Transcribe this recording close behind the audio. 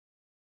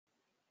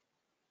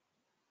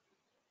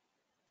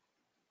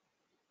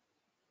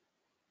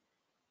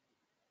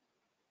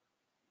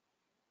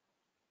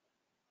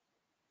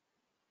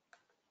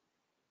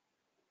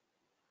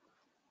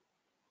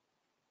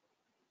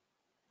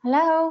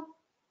Hello?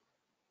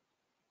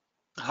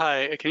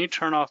 Hi, can you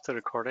turn off the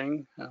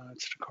recording?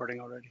 It's recording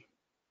already.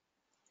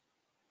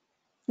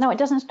 No, it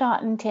doesn't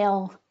start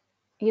until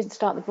you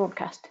start the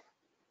broadcast.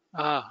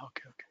 Okay.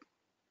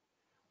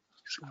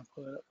 Just gonna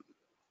pull it up.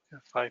 We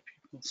have 5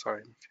 people.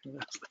 Sorry, I'm a few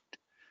minutes late.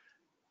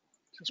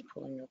 Just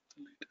pulling up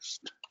the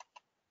latest.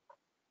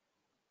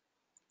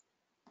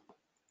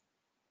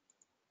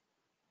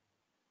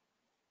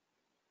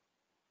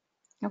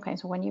 Okay,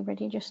 so when you're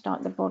ready, just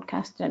start the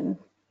broadcast and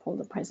pull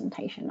the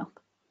presentation up.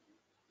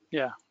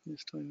 Yeah, I'm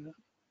just doing that.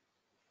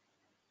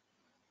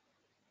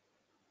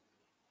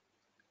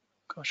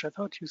 Gosh, I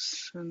thought you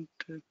sent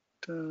it,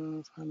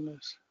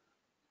 finalists.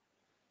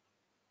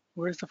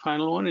 Where's the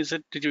final one?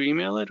 Did you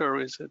email it or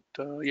is it,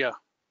 yeah,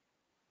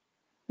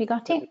 You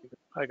got yeah, it?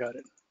 I got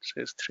it. It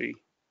says 3.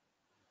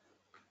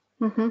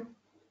 Mm-hmm.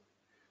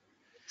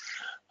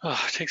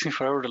 Oh, it takes me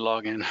forever to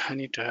log in. I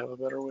need to have a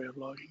better way of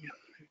logging in.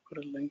 Maybe put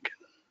a link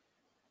in.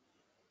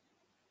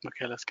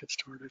 Okay, let's get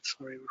started.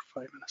 Sorry, we're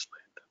 5 minutes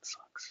late. That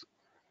sucks.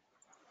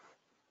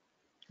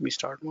 Let me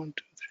start 1, 2,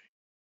 3.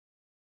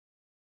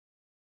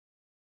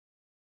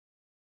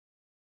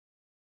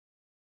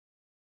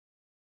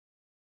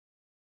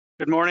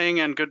 Good morning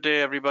and good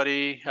day,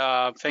 everybody.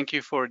 Thank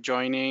you for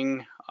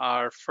joining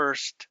our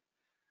first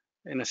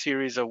in a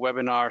series of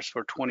webinars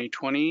for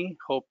 2020.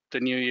 Hope the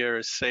new year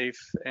is safe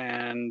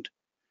and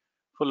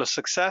full of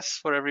success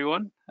for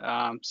everyone.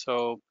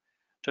 So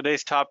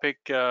today's topic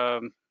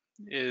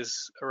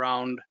is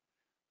around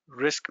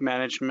risk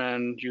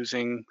management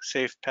using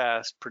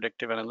SafePath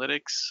predictive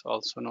analytics,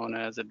 also known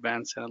as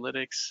advanced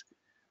analytics.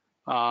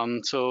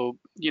 It's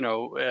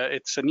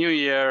a new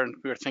year and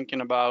we're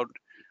thinking about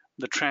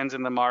the trends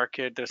in the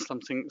market. There's some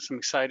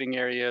exciting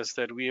areas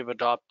that we have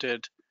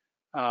adopted,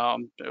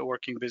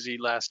 working busy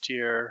last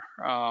year,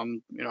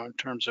 in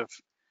terms of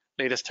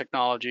latest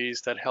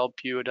technologies that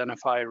help you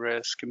identify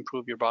risk,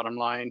 improve your bottom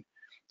line.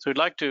 So we'd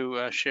like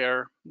to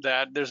share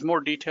that. There's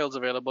more details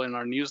available in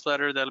our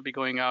newsletter that'll be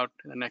going out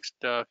in the next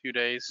few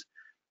days,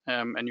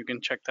 and you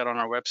can check that on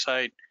our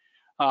website.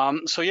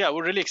 So yeah,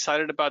 we're really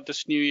excited about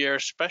this new year,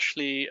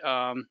 especially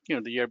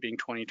the year being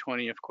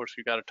 2020. Of course,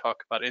 we got to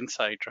talk about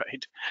insight,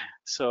 right?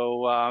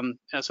 So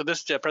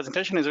this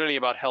presentation is really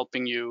about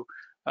helping you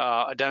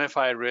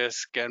identify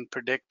risk and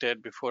predict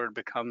it before it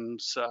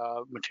becomes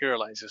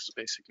materializes,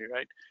 basically,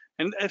 right?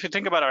 And if you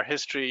think about our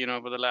history,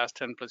 over the last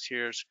 10 plus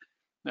years,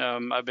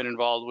 I've been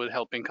involved with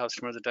helping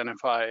customers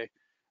identify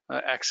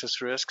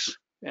access risks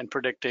and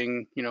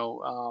predicting,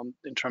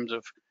 in terms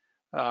of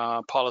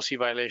policy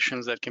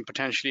violations that can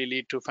potentially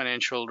lead to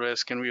financial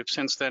risk. And we have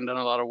since then done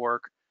a lot of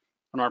work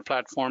on our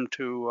platform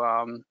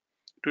to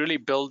really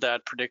build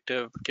that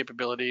predictive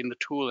capability in the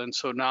tool. And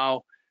so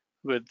now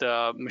with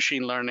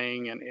machine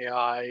learning and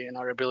AI and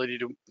our ability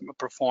to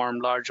perform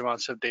large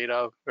amounts of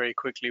data very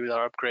quickly with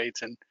our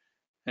upgrades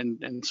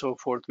and so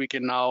forth, we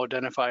can now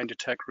identify and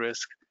detect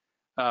risk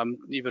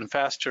even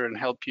faster and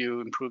help you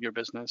improve your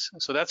business.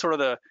 So that's sort of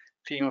the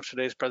theme of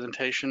today's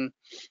presentation.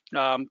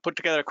 Put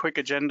together a quick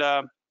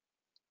agenda,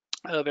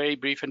 a very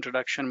brief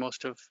introduction.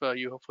 Most of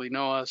you hopefully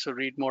know us or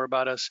read more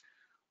about us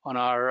on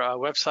our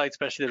website,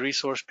 especially the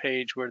resource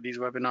page where these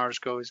webinars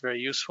go is very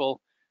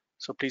useful.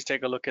 So please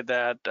take a look at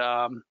that.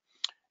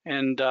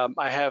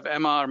 I have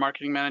Emma, our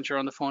marketing manager,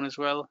 on the phone as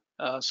well.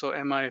 So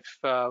Emma, if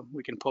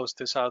we can post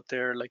this out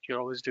there like you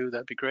always do,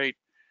 that'd be great.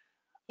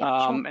 Yep,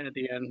 sure. And at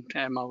the end,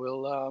 Emma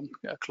will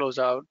close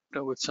out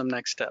with some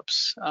next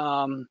steps.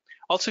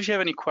 Also, if you have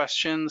any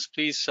questions,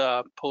 please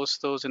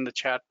post those in the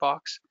chat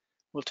box.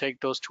 We'll take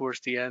those towards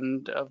the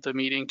end of the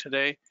meeting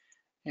today,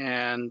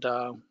 and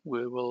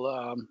we'll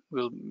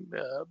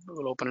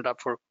open it up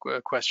for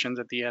questions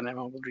at the end, and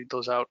we'll read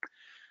those out.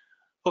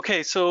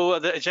 Okay, so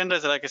the agenda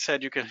is, like I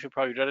said, you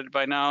probably read it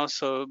by now.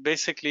 So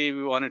basically,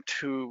 we wanted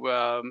to,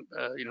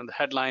 the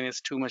headline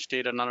is too much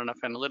data, not enough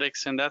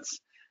analytics, and that's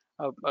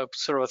a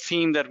sort of a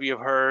theme that we have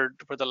heard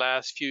for the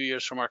last few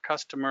years from our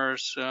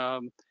customers.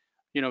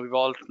 We've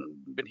all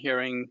been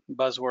hearing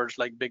buzzwords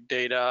like big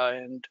data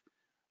and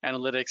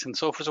analytics and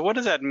so forth. So what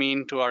does that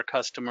mean to our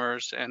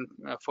customers and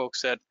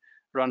folks that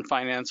run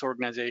finance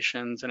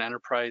organizations and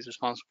enterprise,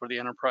 responsible for the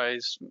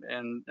enterprise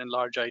and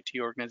large IT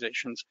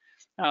organizations?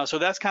 So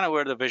that's kind of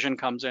where the vision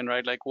comes in,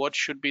 right? Like what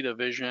should be the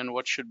vision?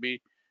 What should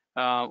be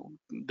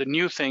the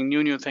new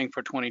thing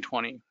for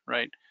 2020,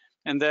 right?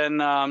 And then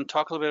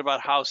talk a little bit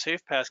about how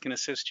SafePath can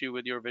assist you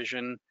with your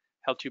vision,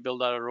 help you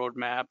build out a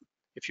roadmap.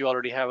 If you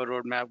already have a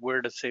roadmap,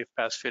 where does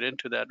SafePath fit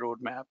into that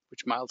roadmap,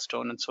 which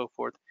milestone and so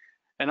forth.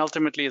 And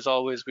ultimately, as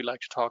always, we like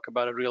to talk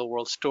about a real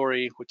world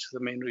story, which is the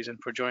main reason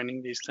for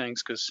joining these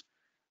things, because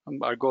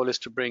our goal is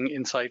to bring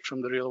insight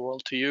from the real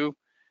world to you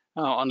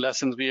on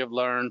lessons we have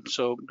learned.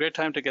 So great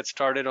time to get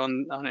started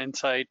on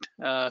insight,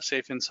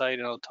 safe insight,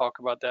 and I'll talk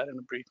about that in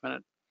a brief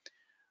minute.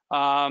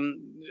 A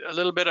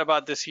little bit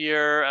about this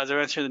year. As I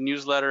mentioned, the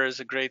newsletter is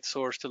a great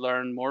source to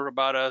learn more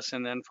about us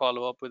and then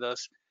follow up with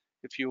us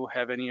if you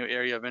have any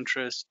area of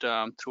interest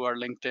through our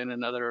LinkedIn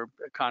and other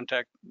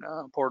contact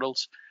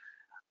portals.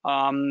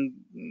 Um,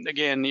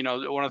 Again,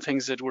 one of the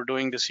things that we're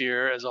doing this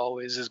year, as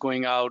always, is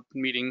going out,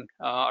 meeting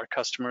our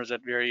customers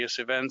at various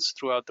events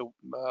throughout the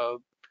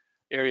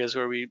areas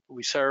where we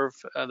serve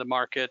the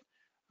market.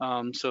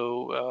 U.S.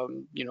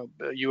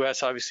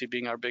 obviously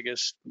being our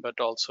biggest, but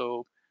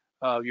also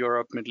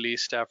Europe, Middle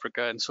East,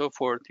 Africa, and so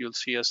forth. You'll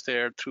see us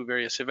there through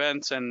various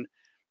events. And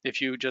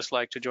if you just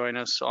like to join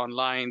us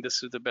online,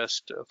 this is the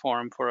best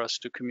forum for us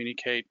to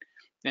communicate.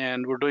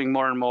 And we're doing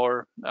more and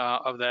more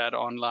of that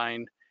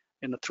online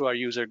through our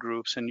user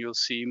groups, and you'll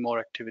see more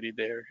activity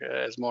there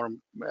as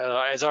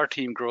our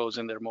team grows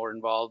and they're more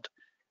involved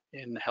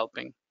in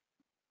helping.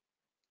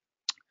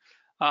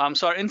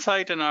 So our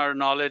insight and our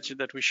knowledge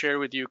that we share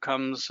with you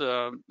comes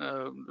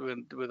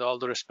with all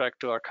the respect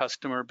to our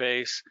customer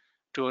base,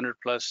 200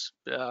 plus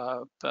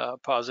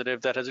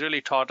positive, that has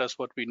really taught us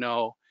what we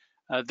know.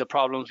 The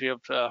problems we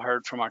have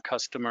heard from our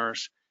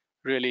customers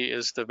really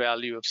is the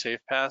value of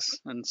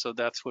SafePass, and so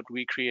that's what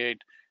we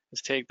create,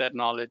 is take that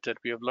knowledge that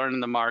we have learned in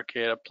the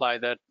market, apply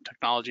that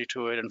technology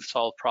to it, and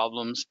solve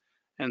problems.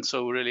 And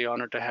so we're really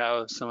honored to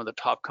have some of the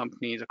top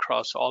companies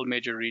across all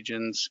major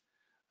regions,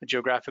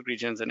 geographic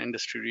regions and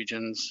industry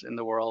regions in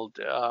the world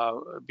have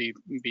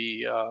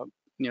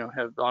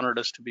honored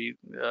us to be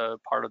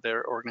part of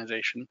their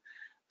organization.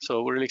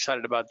 So we're really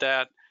excited about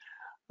that.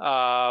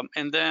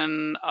 And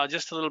then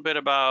just a little bit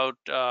about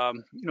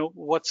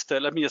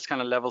let me just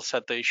kind of level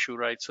set the issue,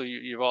 right? So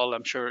you've all,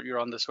 I'm sure you're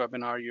on this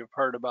webinar, you've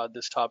heard about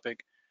this topic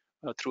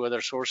through other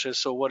sources.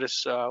 So what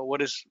is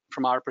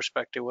from our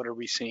perspective, what are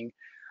we seeing?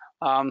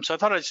 So I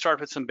thought I'd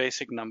start with some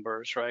basic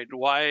numbers, right?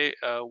 Why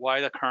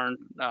the current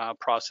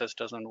process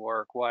doesn't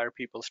work? Why are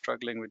people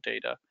struggling with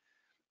data?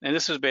 And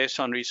this is based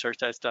on research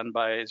that's done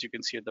by, as you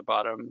can see at the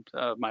bottom,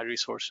 my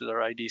resources are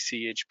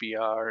IDC,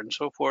 HBR, and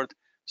so forth.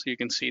 So you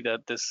can see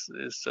that this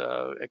is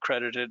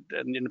accredited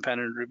and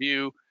independent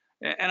review.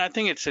 And I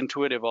think it's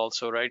intuitive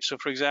also, right? So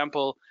for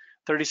example,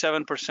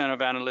 37% of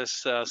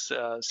analysts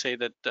say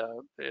that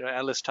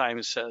analyst time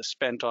is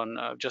spent on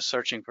just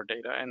searching for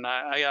data, and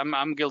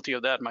I'm guilty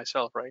of that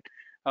myself, right?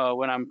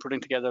 When I'm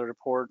putting together a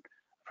report,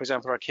 for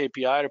example, our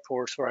KPI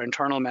reports for our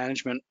internal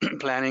management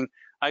planning,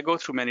 I go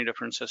through many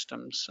different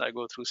systems. I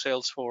go through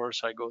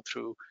Salesforce, I go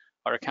through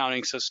our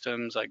accounting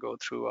systems, I go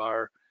through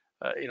our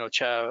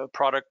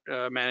product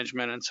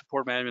management and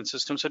support management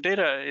systems. So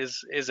data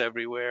is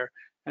everywhere,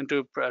 and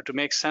to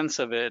make sense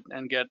of it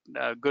and get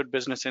good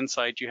business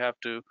insight, you have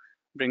to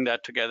bring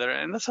that together,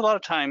 and that's a lot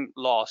of time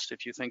lost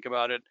if you think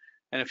about it.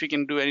 And if we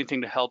can do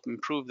anything to help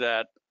improve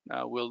that,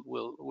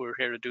 we're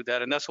here to do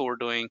that, and that's what we're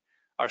doing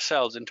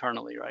ourselves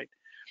internally, right?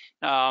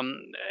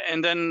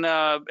 And then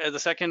as the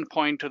second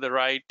point to the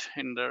right,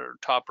 in the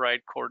top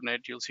right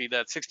coordinate, you'll see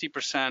that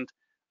 60%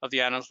 of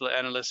the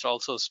analysts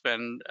also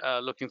spend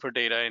looking for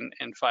data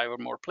in 5 or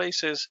more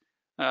places.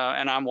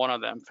 And I'm one of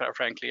them.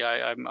 Frankly,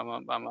 I'm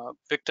a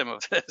victim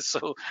of this.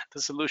 So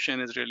the solution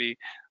is really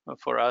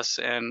for us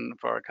and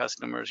for our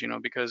customers,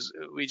 because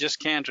we just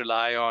can't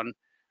rely on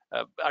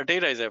our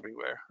data is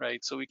everywhere,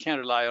 right? So we can't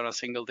rely on a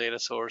single data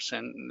source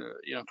and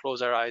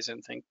close our eyes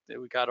and think that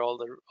we got all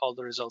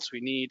the results we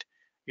need.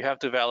 You have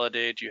to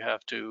validate, you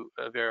have to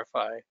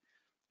verify,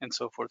 and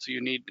so forth. So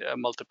you need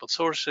multiple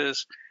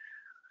sources.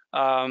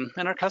 And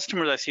our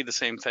customers, I see the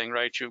same thing,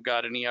 right? You've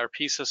got an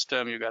ERP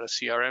system, you've got a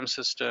CRM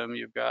system,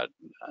 you've got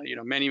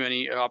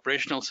many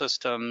operational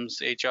systems,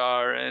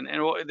 HR, and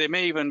they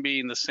may even be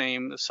in the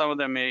same. Some of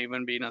them may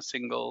even be in a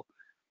single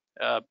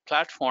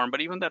platform,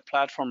 but even that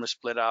platform is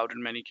split out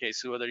in many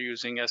cases, whether you're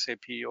using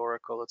SAP,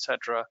 Oracle,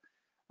 etc.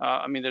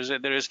 I mean,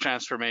 there is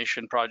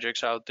transformation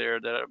projects out there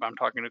that I'm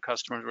talking to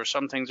customers where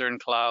some things are in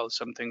cloud,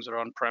 some things are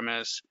on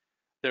premise.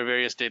 There are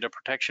various data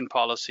protection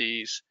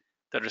policies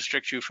that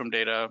restrict you from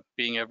data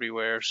being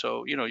everywhere.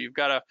 So you've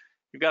got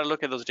to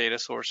look at those data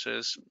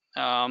sources.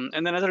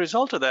 And then as a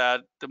result of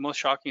that, the most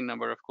shocking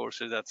number, of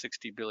course, is that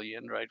 60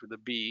 billion, right, with a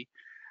B,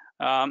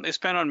 is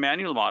spent on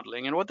manual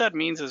modeling. And what that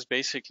means is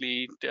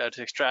basically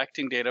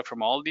extracting data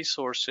from all these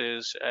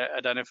sources,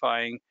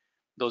 identifying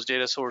those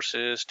data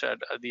sources,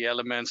 the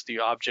elements, the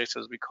objects,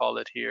 as we call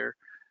it here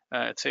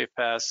at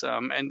SafePass,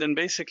 and then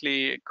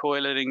basically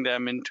collating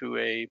them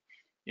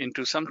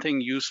into something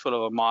useful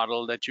of a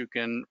model that you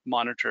can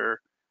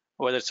monitor,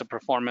 whether it's the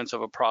performance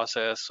of a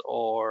process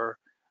or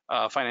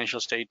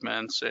financial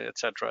statements,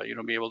 etc.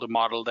 Be able to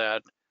model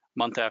that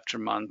month after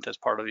month as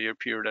part of your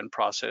period end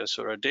process,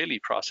 or a daily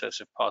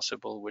process if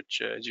possible,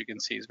 which as you can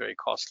see is very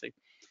costly.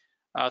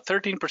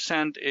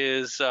 13%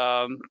 is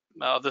of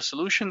the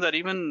solutions that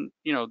even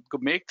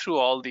make through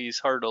all these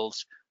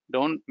hurdles,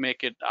 don't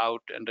make it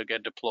out and to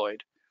get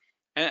deployed.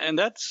 And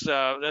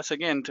that's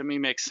again, to me,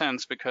 makes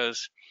sense,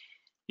 because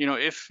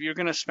if you're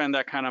going to spend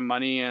that kind of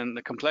money, and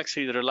the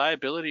complexity, the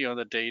reliability on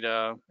the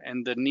data,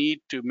 and the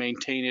need to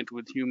maintain it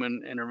with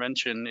human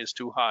intervention is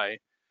too high.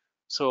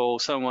 So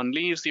someone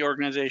leaves the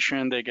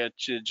organization, they get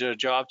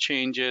job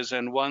changes,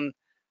 and one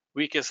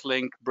weakest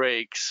link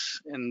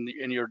breaks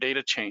in your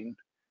data chain,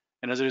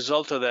 and as a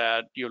result of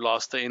that, you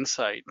lost the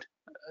insight.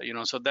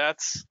 So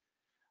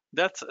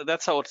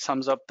that's how it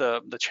sums up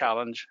the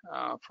challenge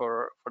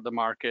for the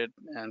market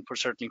and for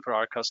certainly for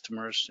our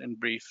customers in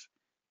brief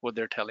what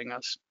they're telling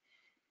us.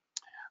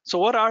 So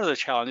what are the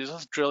challenges?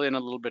 Let's drill in a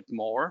little bit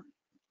more.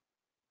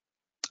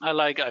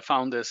 I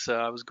found this,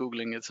 I was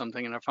Googling it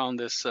something and I found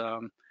this,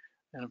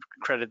 and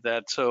credit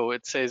that. So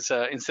it says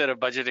instead of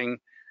budgeting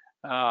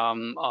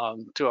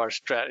to our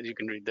strategy, you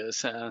can read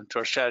this, to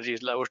our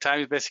strategies, our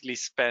time is basically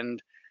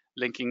spent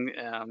linking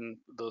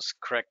those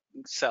correct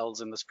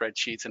cells in the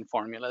spreadsheets and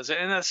formulas.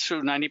 And that's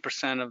true,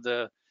 90% of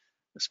the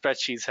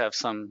spreadsheets have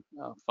some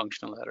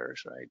functional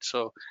errors, right?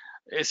 So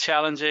it's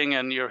challenging,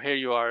 and here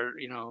you are,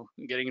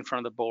 getting in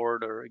front of the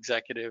board or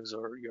executives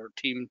or your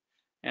team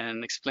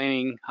and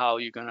explaining how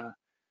you're gonna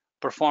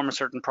perform a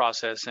certain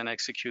process and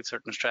execute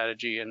certain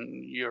strategy,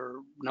 and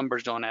your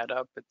numbers don't add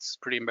up. It's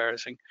pretty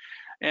embarrassing.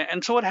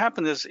 And so what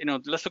happens is,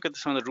 let's look at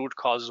some of the root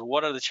causes.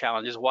 What are the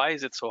challenges? Why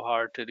is it so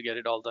hard to get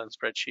it all done in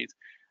spreadsheets?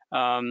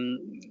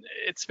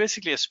 It's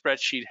basically a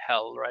spreadsheet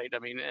hell, right? I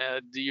mean,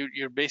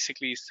 you're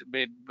basically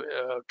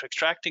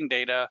extracting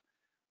data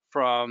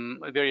from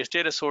various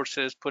data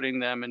sources, putting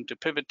them into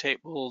pivot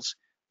tables,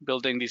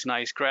 building these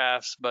nice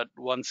graphs, but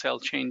one cell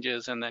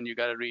changes and then you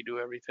got to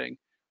redo everything.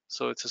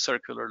 So it's a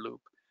circular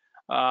loop.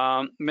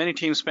 Many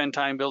teams spend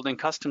time building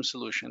custom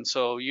solutions.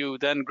 So you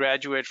then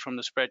graduate from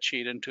the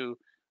spreadsheet into,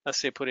 let's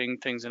say, putting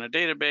things in a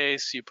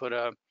database. You put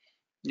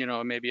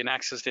maybe an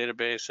Access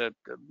database, a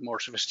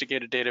more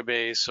sophisticated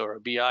database, or a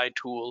BI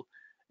tool.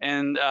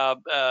 And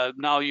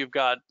now you've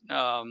got,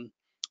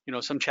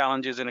 some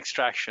challenges in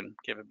extraction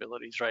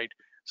capabilities, right?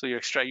 So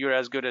you're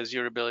as good as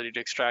your ability to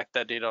extract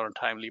that data in a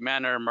timely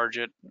manner, merge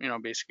it,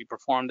 basically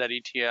perform that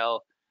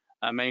ETL.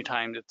 Many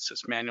times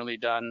it's manually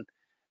done.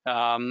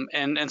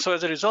 And so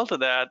as a result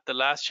of that, the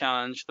last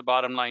challenge, the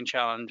bottom line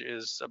challenge,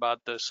 is about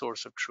the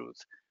source of truth.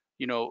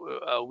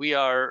 We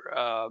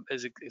are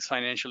as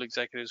financial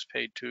executives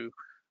paid to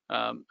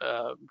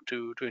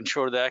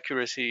ensure the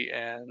accuracy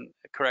and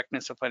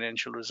correctness of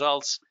financial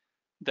results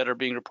that are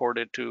being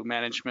reported to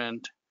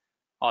management,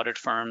 audit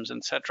firms,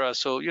 etc.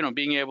 So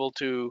being able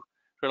to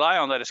rely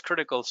on that is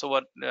critical. So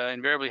what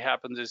invariably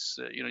happens is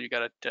you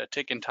got to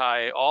tick and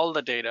tie all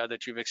the data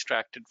that you've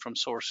extracted from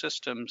source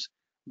systems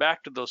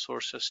back to those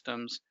source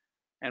systems,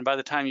 and by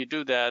the time you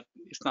do that,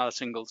 it's not a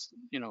single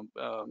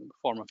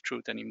form of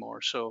truth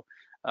anymore. So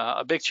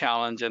a big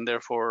challenge, and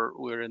therefore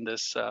we're in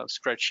this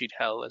spreadsheet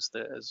hell, as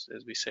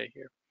we say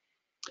here.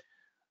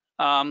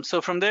 So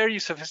from there, you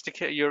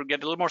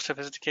get a little more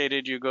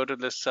sophisticated. You go to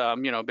this,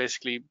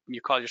 basically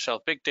you call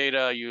yourself big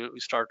data. You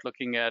start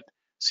looking at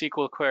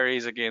SQL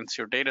queries against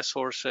your data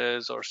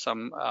sources or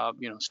some,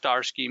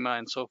 star schema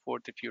and so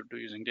forth if you're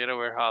using data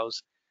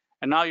warehouse.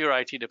 And now you're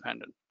IT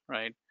dependent,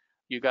 right?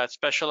 You got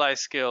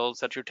specialized skills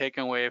that you're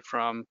taking away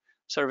from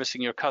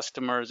servicing your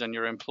customers and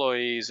your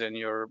employees and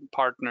your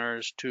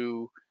partners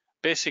to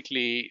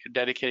basically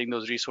dedicating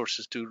those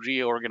resources to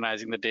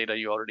reorganizing the data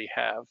you already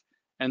have.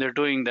 And they're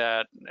doing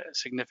that a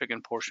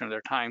significant portion of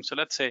their time. So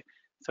let's say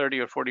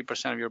 30 or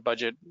 40% of your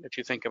budget, if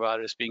you think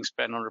about it, is being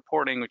spent on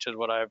reporting, which is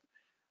what I've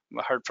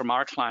heard from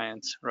our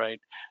clients,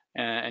 right?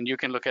 And you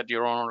can look at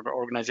your own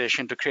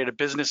organization to create a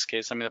business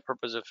case. I mean, the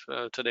purpose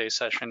of today's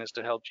session is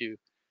to help you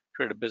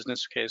create a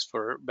business case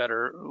for a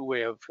better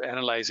way of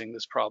analyzing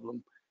this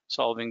problem,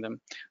 solving them.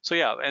 So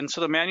yeah, and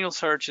so the manual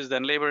search is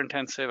then labor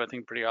intensive. I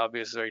think pretty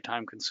obvious, very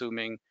time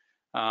consuming.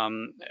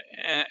 And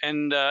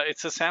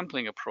it's a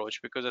sampling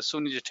approach, because as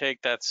soon as you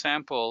take that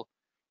sample,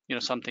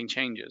 something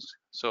changes.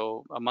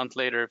 So a month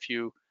later, if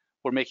you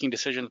were making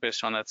decisions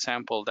based on that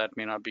sample, that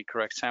may not be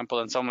correct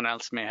sample, and someone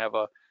else may have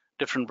a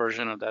different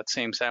version of that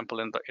same sample.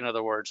 In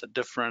other words, a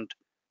different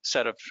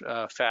set of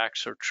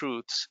facts or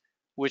truths,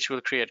 which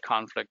will create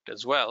conflict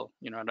as well.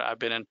 I've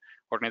been in an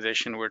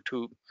organization where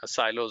two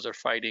silos are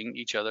fighting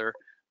each other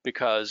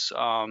because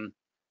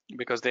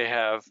they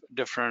have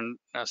different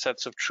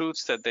sets of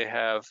truths that they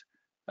have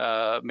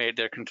made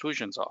their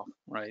conclusions of,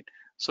 right?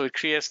 So it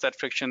creates that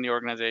friction in the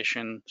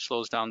organization,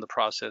 slows down the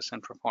process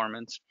and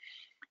performance.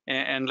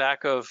 And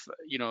lack of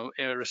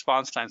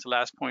response times. The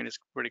last point is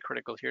pretty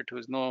critical here too,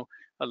 is no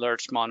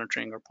alerts,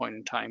 monitoring, or point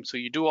in time. So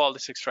you do all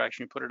this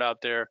extraction, you put it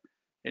out there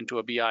into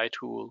a BI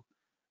tool,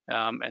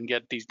 and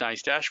get these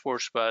nice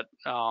dashboards, but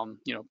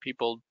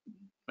people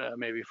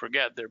maybe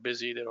forget, they're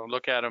busy, they don't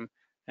look at them,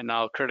 and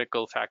now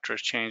critical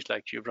factors change,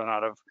 like you've run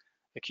out of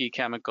a key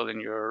chemical in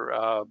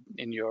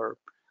your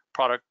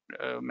product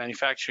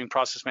manufacturing,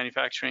 process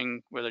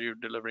manufacturing, whether you're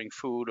delivering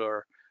food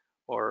or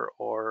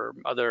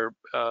other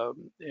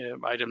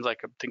items,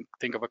 like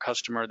think of a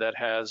customer that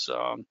has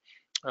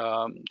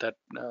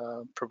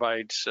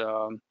provides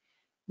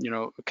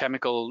a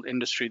chemical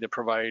industry that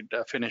provide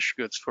finished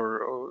goods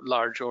for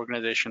large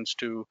organizations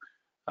to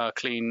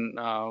clean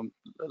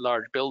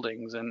large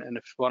buildings, and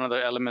if one of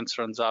the elements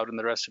runs out in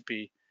the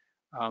recipe,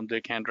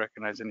 they can't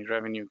recognize any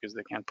revenue because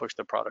they can't push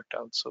the product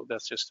out. So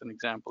that's just an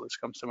example that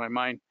comes to my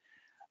mind.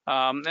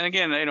 And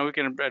again, we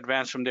can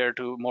advance from there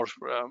to more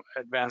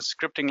advanced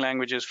scripting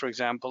languages. For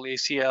example,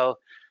 ACL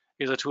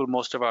is a tool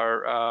most of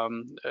our,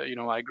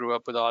 I grew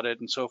up with audit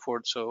and so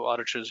forth, so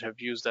auditors have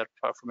used that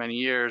for many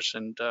years,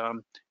 and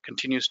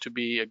continues to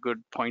be a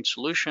good point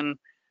solution.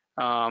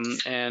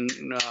 And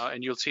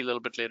you'll see a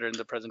little bit later in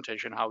the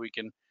presentation how we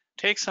can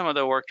take some of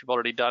the work you've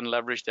already done,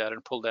 leverage that,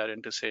 and pull that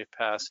into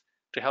SafePass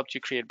to help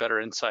you create better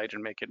insight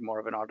and make it more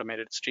of an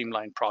automated,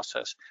 streamlined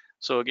process.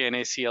 So again,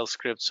 ACL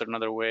scripts are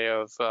another way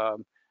of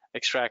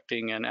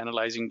extracting and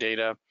analyzing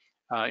data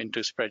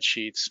into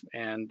spreadsheets.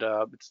 And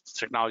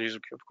technologies,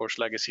 of course,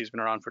 legacy has been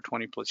around for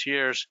 20 plus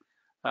years.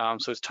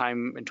 So it's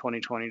time in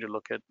 2020 to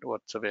look at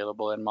what's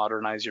available and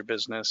modernize your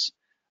business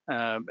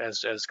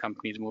as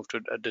companies move to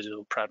a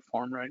digital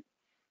platform, right?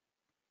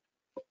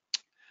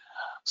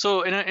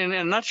 So in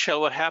a nutshell,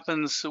 what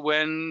happens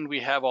when we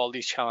have all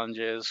these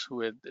challenges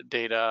with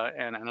data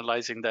and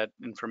analyzing that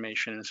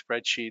information in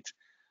spreadsheets?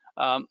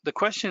 The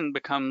question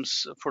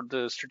becomes for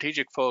the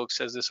strategic folks,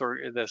 as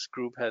this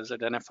group has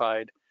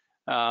identified,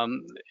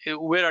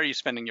 where are you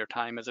spending your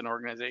time as an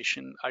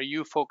organization? Are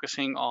you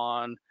focusing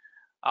on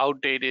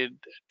outdated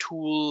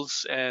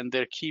tools and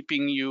they're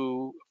keeping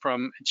you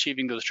from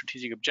achieving those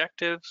strategic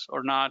objectives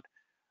or not?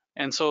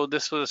 And so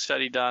this was a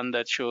study done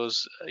that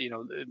shows,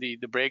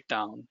 the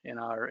breakdown in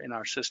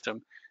our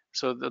system.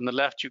 So on the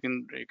left, you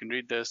can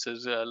read this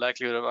as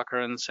likelihood of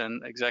occurrence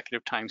and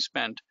executive time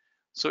spent.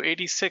 So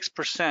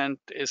 86%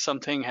 is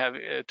something have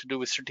to do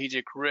with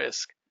strategic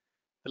risk.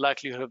 The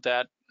likelihood of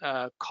that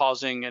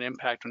causing an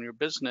impact on your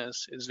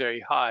business is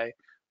very high,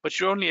 but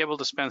you're only able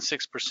to spend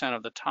 6%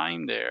 of the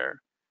time there.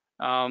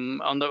 On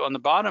the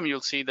bottom,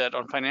 you'll see that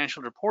on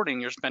financial reporting,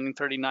 you're spending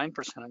 39%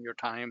 of your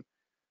time,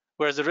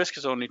 whereas the risk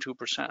is only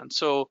 2%.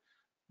 So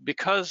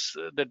because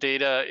the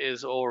data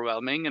is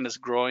overwhelming and is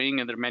growing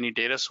and there are many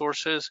data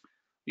sources,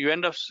 you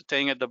end up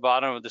staying at the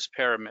bottom of this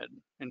pyramid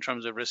in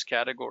terms of risk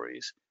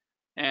categories.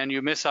 And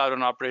you miss out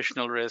on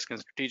operational risk and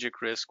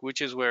strategic risk,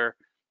 which is where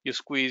you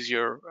squeeze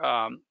your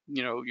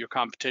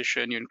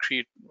competition, you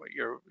increase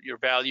your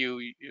value,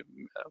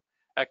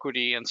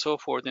 equity, and so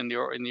forth in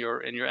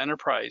your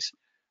enterprise.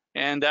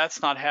 And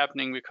that's not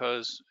happening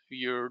because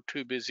you're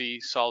too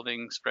busy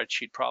solving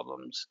spreadsheet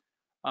problems.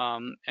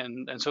 And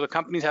so the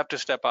companies have to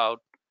step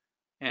out,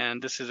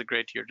 and this is a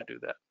great year to do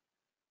that.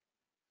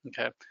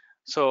 Okay,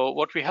 so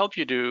what we help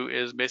you do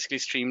is basically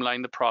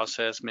streamline the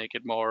process, make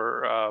it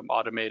more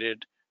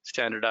automated,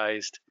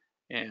 standardized,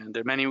 and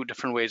there are many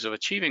different ways of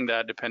achieving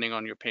that depending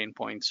on your pain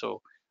points.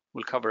 So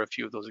we'll cover a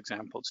few of those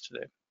examples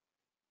today.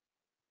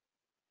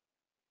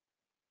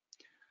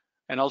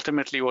 And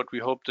ultimately, what we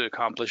hope to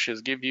accomplish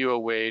is give you a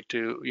way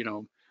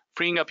to,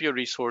 freeing up your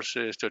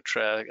resources to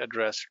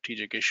address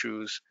strategic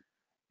issues.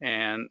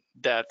 And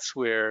that's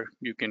where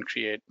you can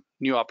create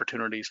new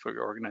opportunities for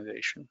your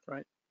organization,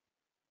 right?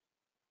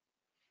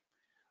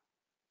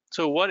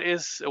 So what are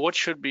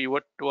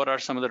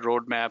some of the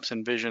roadmaps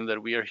and vision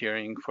that we are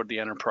hearing for the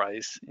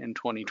enterprise in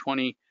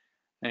 2020?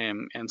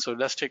 And so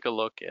let's take a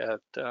look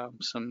at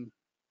some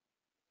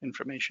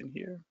information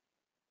here.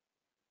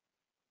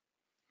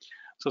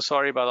 So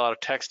sorry about a lot of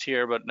text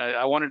here, but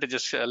I wanted to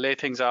just lay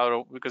things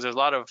out because there's a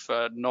lot of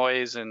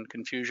noise and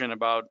confusion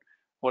about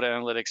what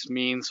analytics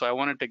means. So I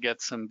wanted to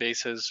get some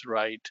bases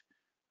right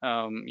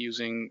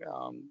using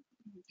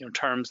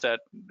terms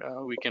that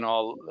we can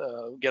all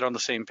get on the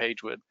same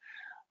page with.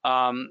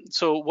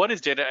 So what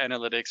is data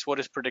analytics? What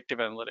is predictive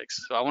analytics?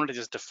 So I wanted to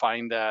just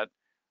define that.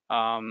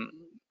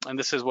 And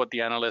this is what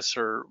the analysts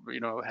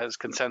has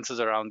consensus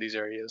around these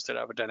areas that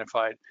I've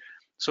identified.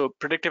 So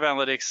predictive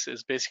analytics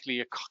is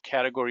basically a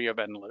category of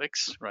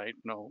analytics, right?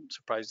 No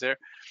surprise there.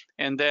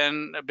 And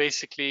then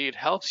basically it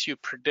helps you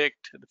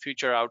predict the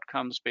future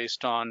outcomes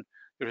based on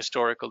your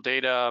historical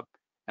data,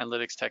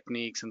 analytics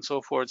techniques, and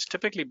so forth. It's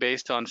typically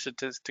based on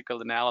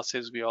statistical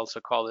analysis. We also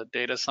call it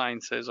data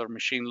sciences or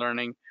machine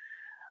learning.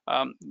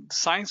 The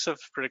science of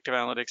predictive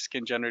analytics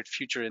can generate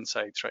future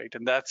insights, right?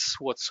 And that's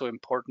what's so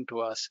important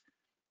to us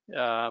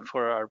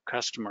for our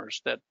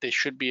customers, that they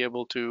should be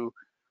able to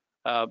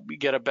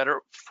get a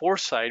better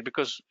foresight,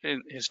 because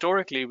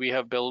historically we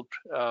have built,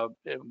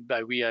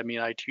 by we I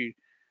mean IT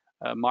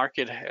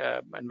market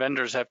and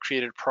vendors have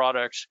created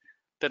products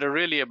that are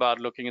really about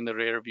looking in the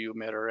rear view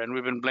mirror, and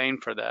we've been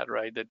blamed for that,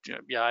 right? That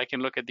yeah, I can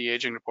look at the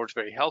aging reports,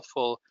 very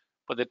helpful,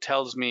 but it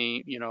tells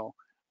me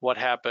what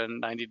happened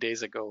 90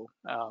 days ago.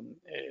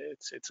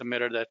 It's a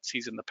mirror that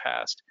sees in the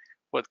past.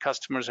 What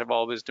customers have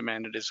always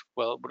demanded is,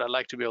 well, what I'd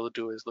like to be able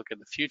to do is look at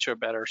the future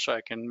better so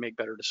I can make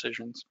better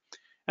decisions.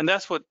 And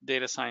that's what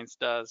data science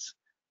does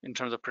in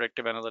terms of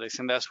predictive analytics.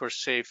 And that's where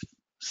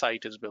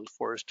SafeSight is built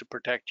for, is to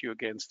protect you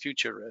against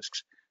future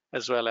risks,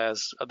 as well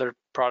as other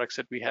products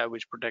that we have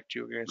which protect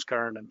you against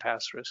current and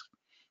past risks.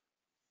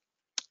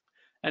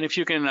 And if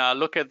you can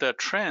look at the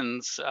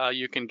trends,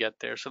 you can get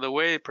there. So the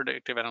way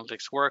predictive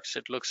analytics works,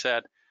 it looks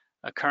at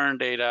current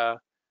data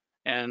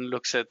and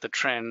looks at the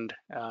trend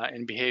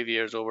in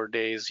behaviors over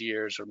days,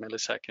 years, or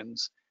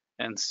milliseconds,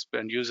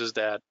 and uses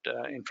that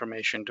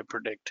information to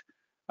predict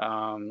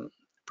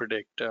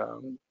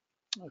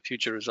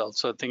future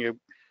results. So I think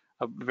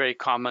a very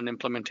common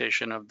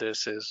implementation of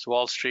this is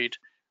Wall Street,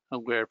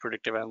 where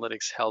predictive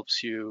analytics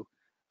helps you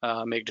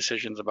make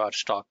decisions about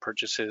stock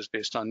purchases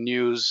based on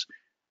news,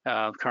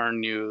 current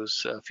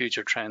news,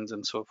 future trends,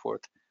 and so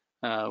forth,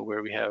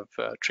 where we have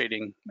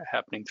trading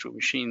happening through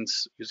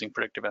machines using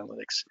predictive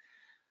analytics.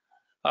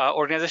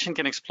 Organization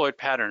can exploit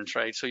patterns,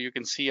 right? So you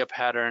can see a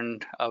pattern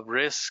of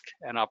risk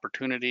and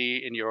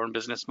opportunity in your own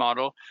business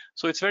model.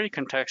 So it's very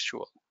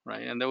contextual,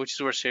 right? And which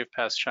is where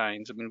SafePath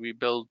shines. I mean, we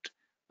built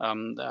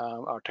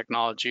our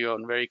technology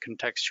on very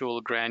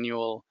contextual,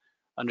 granular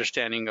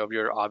understanding of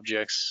your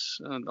objects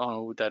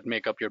that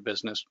make up your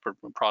business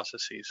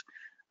processes.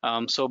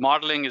 So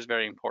modeling is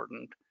very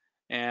important,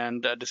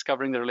 and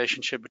discovering the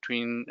relationship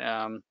between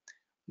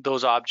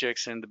those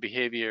objects and the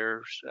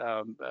behaviors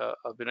of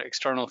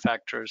external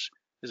factors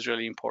is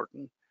really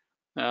important.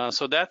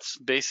 So that's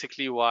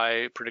basically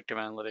why predictive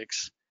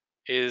analytics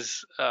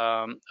is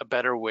a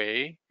better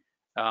way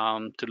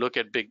to look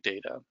at big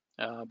data,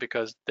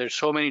 because there's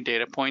so many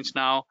data points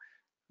now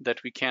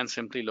that we can't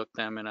simply look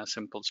them in a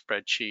simple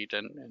spreadsheet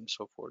and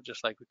so forth,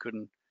 just like we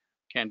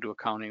can't do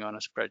accounting on a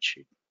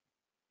spreadsheet.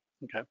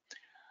 Okay,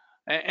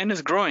 and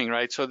it's growing,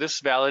 right? So this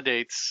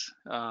validates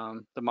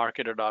the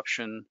market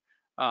adoption.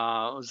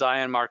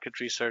 Zion Market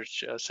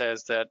Research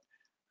says that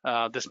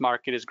this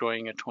market is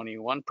growing at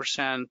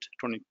 21%,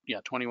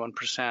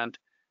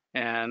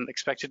 and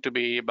expected to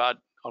be about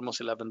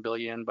almost 11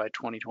 billion by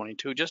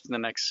 2022, just in the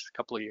next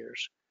couple of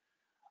years.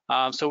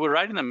 So we're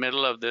right in the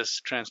middle of this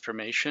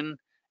transformation,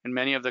 and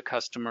many of the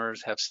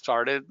customers have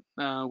started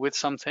with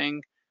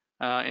something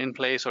in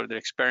place, or they're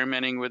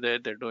experimenting with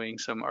it. They're doing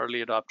some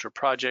early adopter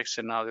projects,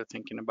 and now they're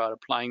thinking about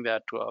applying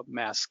that to a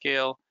mass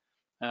scale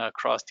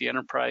across the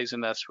enterprise,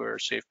 and that's where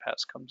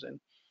SafePath comes in.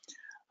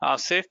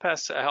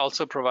 SafePath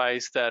also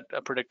provides that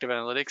predictive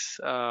analytics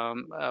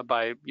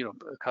by,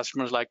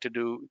 customers like to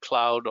do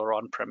cloud or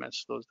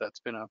on-premise. That's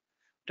been a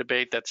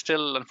debate that's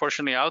still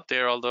unfortunately out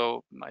there,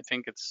 although I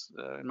think it's,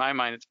 in my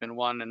mind, it's been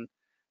won, and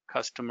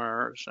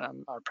customers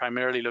are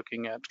primarily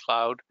looking at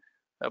cloud.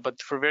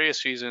 But for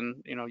various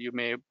reasons, you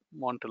may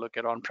want to look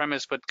at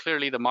on-premise, but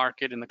clearly the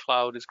market in the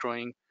cloud is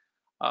growing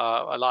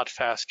a lot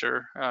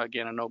faster.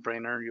 Again, a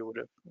no-brainer. You would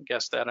have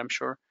guessed that, I'm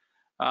sure.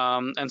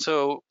 And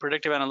so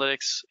predictive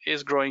analytics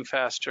is growing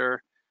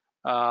faster.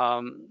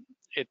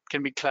 It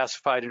can be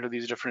classified into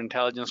these different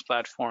intelligence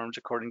platforms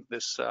according to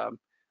this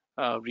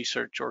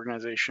research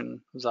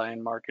organization,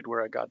 Zion Market,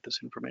 where I got this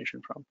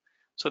information from.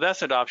 So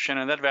that's adoption,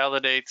 and that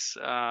validates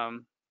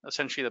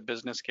essentially the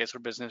business case or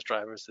business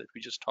drivers that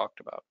we just talked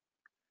about.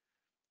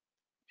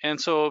 And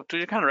so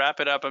to kind of wrap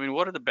it up, I mean,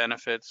 what are the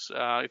benefits?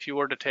 If you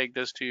were to take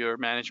this to your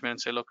management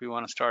and say, look, we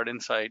want to start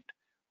Insight,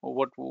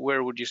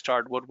 where would you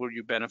start? What would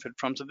you benefit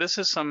from? So this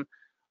is some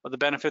of the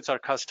benefits our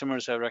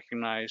customers have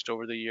recognized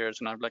over the years.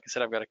 And like I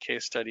said, I've got a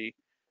case study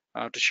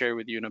to share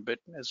with you in a bit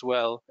as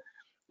well.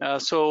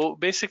 So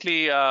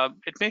basically,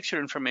 it makes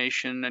your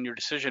information and your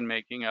decision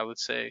making, I would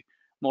say,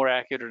 more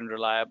accurate and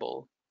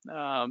reliable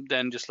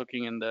than just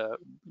looking in the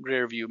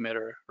rear view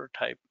mirror or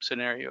type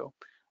scenario,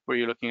 where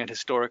you're looking at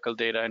historical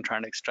data and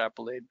trying to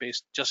extrapolate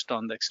based just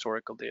on the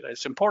historical data.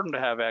 It's important to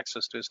have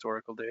access to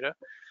historical data,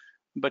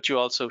 but you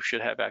also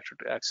should have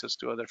access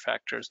to other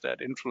factors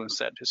that influence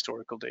that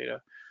historical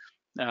data,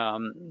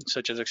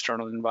 such as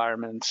external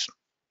environments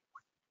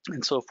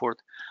and so forth.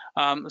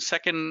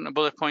 Second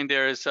bullet point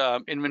there is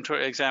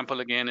inventory example.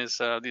 Again, is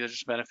these are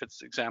just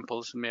benefits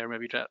examples, may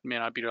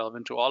not be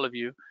relevant to all of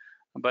you,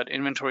 but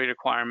inventory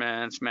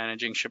requirements,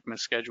 managing shipment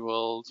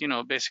schedules.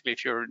 Basically,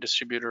 if you're a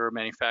distributor or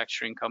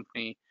manufacturing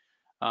company,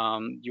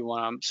 you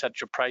want to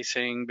set your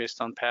pricing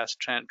based on past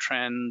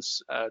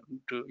trends.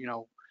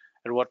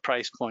 At what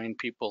price point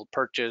people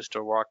purchased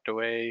or walked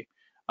away.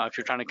 If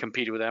you're trying to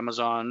compete with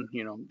Amazon,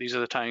 these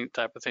are the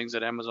type of things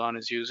that Amazon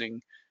is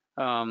using.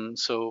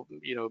 So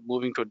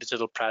moving to a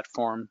digital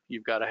platform,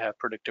 you've got to have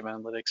predictive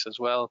analytics as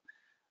well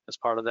as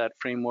part of that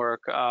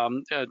framework.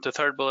 The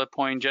third bullet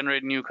point,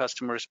 generate new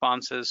customer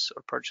responses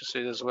or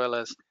purchases, as well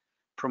as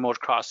promote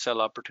cross-sell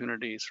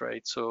opportunities,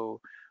 right?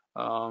 So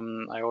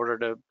I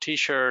ordered a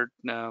t-shirt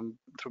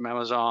from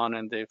Amazon,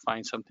 and they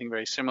find something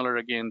very similar.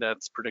 Again,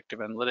 that's predictive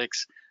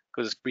analytics,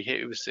 because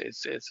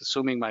it's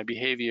assuming my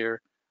behavior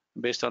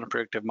based on a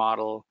predictive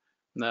model,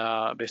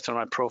 based on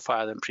my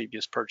profile and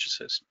previous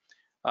purchases.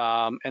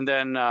 And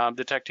then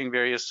detecting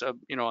various, on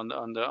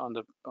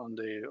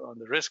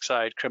the risk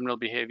side, criminal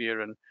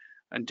behavior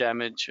and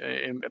damage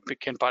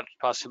can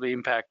possibly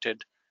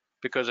impacted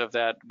because of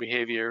that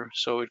behavior.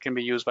 So it can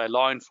be used by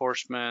law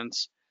enforcement.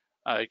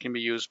 It can be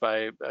used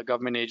by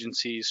government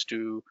agencies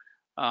to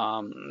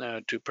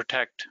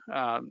protect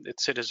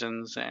its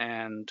citizens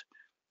and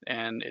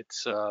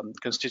its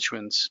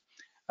constituents.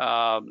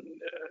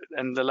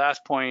 And the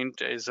last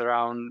point is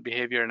around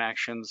behavior and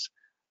actions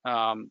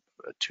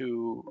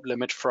to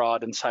limit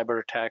fraud and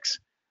cyber attacks.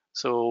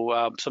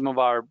 So some of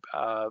our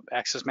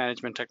access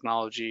management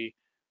technology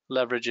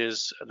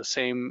leverages the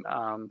same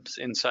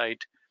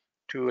insight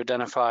to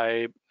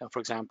identify, for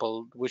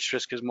example, which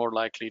risk is more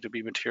likely to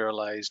be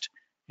materialized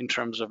in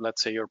terms of,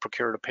 let's say, your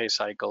procure-to-pay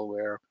cycle,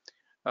 where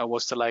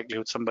what's the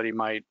likelihood somebody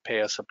might pay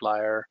a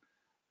supplier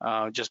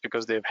just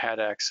because they've had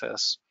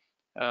access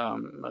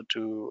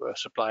to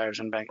suppliers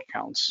and bank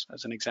accounts,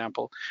 as an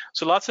example.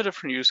 So lots of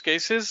different use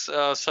cases.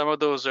 Some of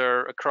those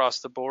are across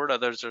the board,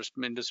 others are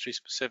industry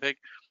specific.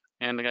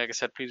 And like I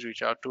said, please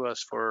reach out to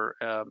us for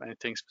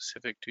anything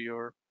specific to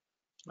your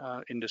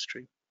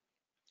industry.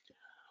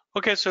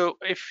 Okay, so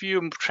if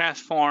you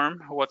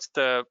transform, what's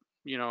the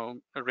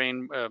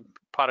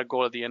pot of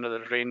gold at the end of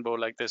the rainbow,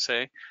 like they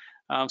say.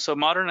 So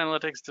modern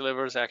analytics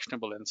delivers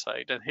actionable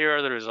insight, and here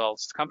are the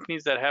results.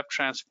 Companies that have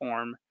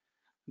transformed,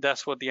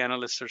 that's what the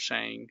analysts are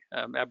saying.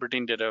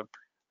 Aberdeen did a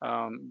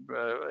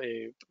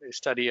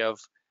study of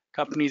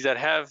companies that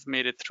have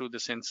made it through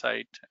this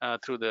insight,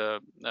 through the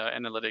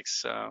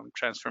analytics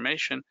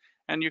transformation,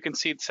 and you can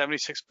see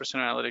 76% of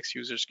analytics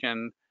users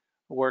can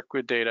work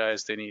with data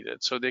as they need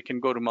it. So they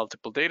can go to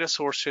multiple data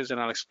sources, and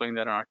I'll explain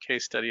that in our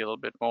case study a little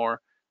bit more,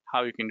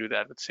 how you can do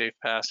that with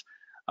SafePass.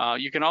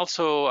 You can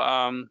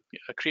also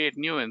create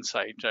new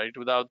insight, right,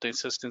 without the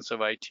assistance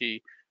of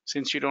IT.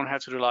 Since you don't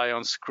have to rely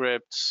on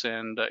scripts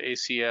and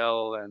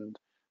ACL and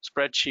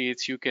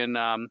spreadsheets, you can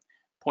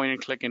point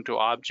and click into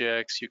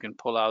objects. You can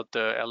pull out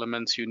the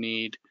elements you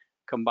need,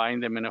 combine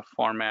them in a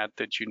format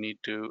that you need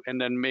to, and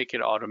then make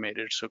it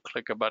automated. So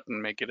click a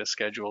button, make it a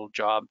scheduled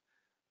job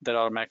that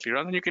automatically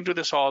runs. And you can do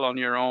this all on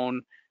your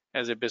own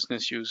as a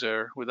business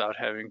user without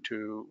having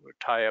to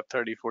tie up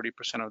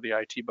 30–40% of the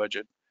IT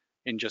budget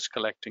in just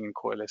collecting and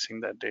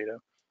coalescing that data.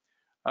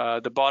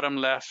 The bottom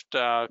left,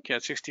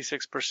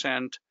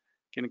 66%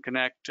 can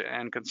connect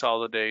and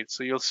consolidate.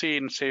 So you'll see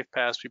in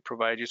SafePass, we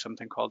provide you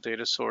something called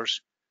data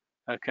source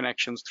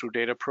connections through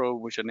Data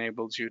Probe, which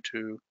enables you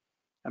to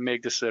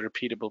make this a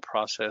repeatable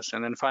process.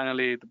 And then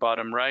finally, the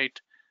bottom right,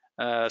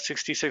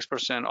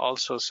 66%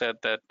 also said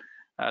that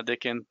they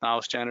can now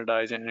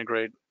standardize and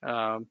integrate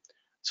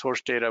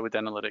source data with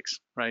analytics,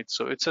 right?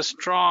 So it's a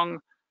strong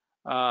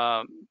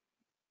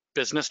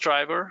business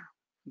driver.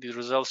 These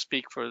results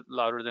speak for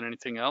louder than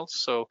anything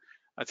else. So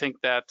I think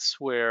that's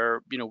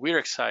where we're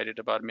excited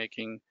about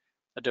making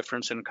a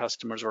difference in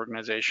customers'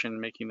 organization,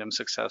 making them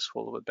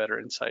successful with better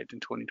insight in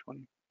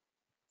 2020.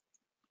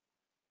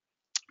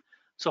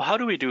 So how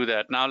do we do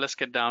that? Now let's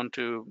get down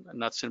to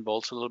nuts and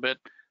bolts a little bit,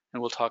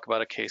 and we'll talk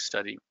about a case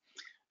study.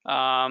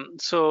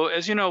 So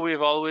as you know,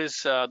 we've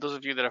always, those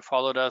of you that have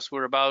followed us,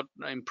 we're about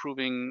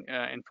improving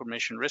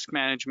information risk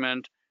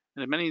management.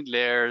 And there are many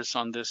layers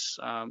on this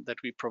that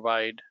we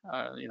provide,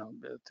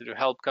 to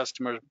help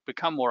customers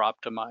become more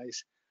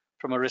optimized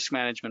from a risk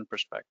management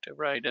perspective,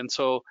 right? And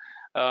so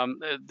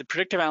the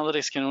predictive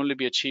analytics can only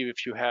be achieved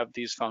if you have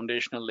these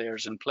foundational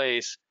layers in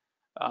place.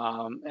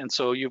 And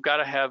so you've got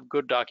to have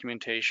good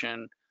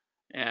documentation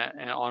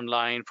and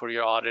online for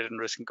your audit and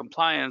risk and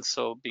compliance.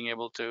 So being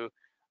able to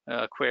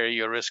query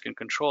your risk and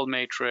control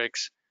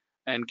matrix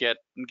and get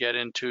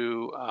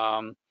into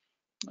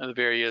the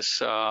various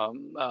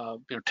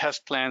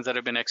test plans that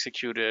have been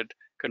executed,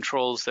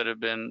 controls that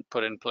have been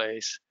put in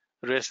place,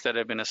 risks that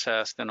have been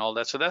assessed, and all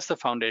that. So that's the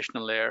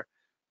foundational layer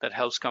that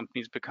helps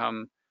companies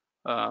become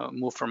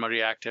move from a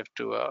reactive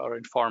to or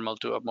informal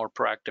to a more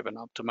proactive and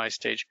optimized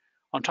stage.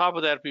 On top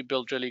of that, we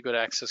build really good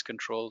access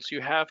controls.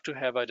 You have to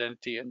have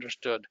identity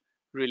understood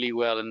really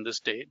well in this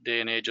day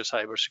and age of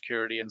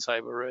cybersecurity and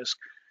cyber risk.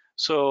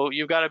 So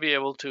you've got to be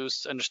able to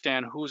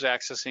understand who's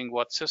accessing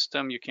what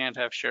system. You can't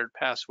have shared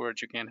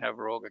passwords, you can't have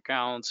rogue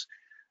accounts,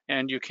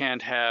 and you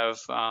can't have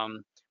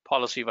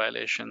policy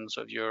violations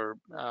of your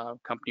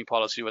company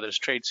policy, whether it's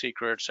trade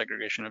secrets,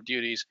 segregation of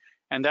duties.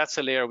 And that's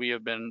a layer we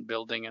have been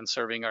building and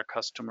serving our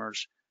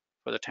customers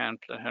for the 10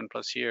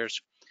 plus years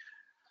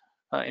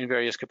in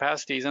various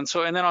capacities. And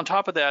then on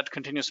top of that,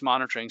 continuous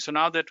monitoring. So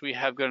now that we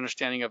have good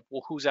understanding of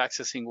who's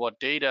accessing what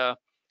data,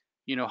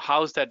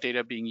 how's that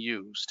data being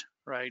used,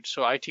 right?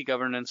 So IT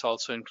governance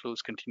also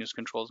includes continuous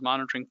controls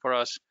monitoring for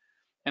us.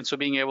 And so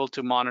being able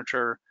to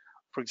monitor,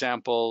 for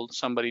example,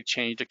 somebody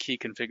changed a key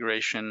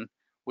configuration,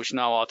 which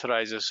now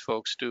authorizes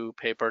folks to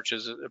pay a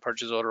purchase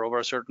order over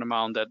a certain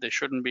amount that they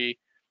shouldn't be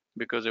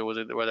because it was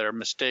whether a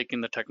mistake in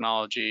the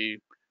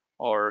technology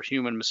or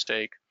human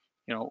mistake.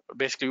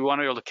 Basically we want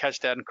to be able to catch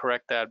that and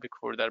correct that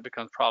before that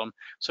becomes a problem.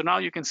 So now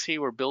you can see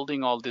we're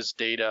building all this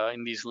data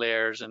in these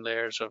layers and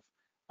layers of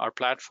our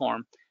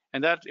platform.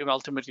 And that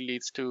ultimately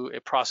leads to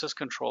a process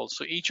control.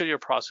 So each of your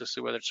processes,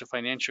 whether it's a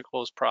financial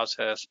close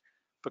process,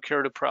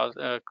 procure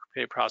to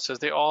pay process,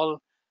 they all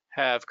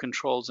have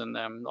controls in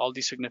them. All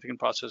these significant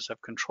processes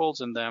have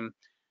controls in them.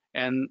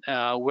 And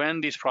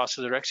when these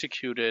processes are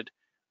executed,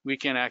 we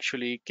can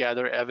actually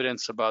gather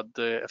evidence about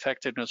the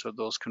effectiveness of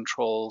those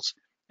controls.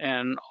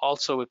 And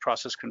also with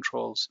process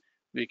controls,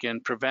 we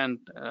can prevent,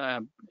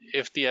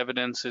 if the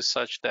evidence is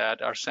such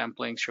that our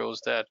sampling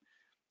shows that,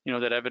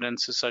 that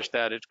evidence is such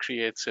that it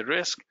creates a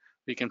risk,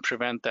 we can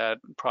prevent that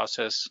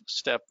process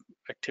step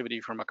activity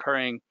from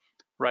occurring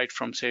right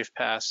from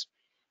SafePass.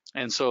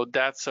 And so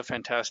that's a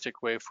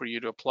fantastic way for you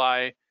to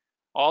apply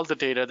all the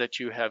data that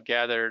you have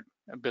gathered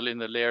in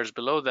the layers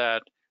below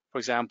that. For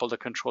example, the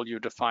control you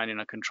define in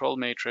a control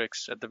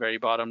matrix at the very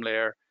bottom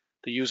layer,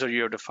 the user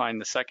you have defined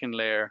the second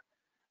layer,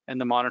 and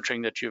the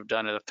monitoring that you've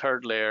done at the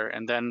third layer,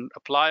 and then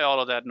apply all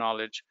of that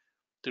knowledge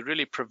to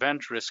really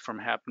prevent risk from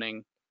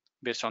happening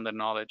based on that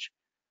knowledge.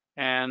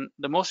 And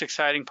the most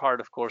exciting part,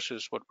 of course,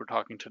 is what we're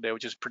talking today,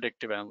 which is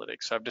predictive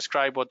analytics. So I've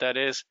described what that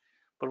is,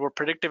 but what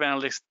predictive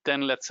analytics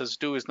then lets us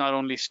do is not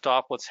only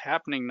stop what's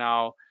happening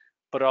now,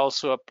 but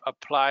also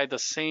apply the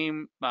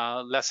same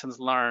lessons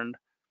learned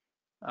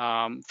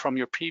from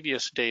your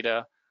previous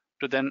data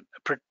to then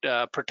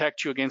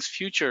protect you against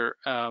future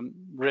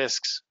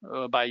risks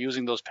by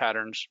using those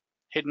patterns,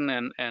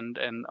 hidden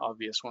and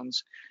obvious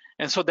ones.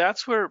 And so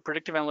that's where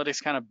predictive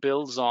analytics kind of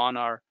builds on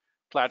our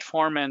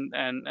platform.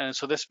 And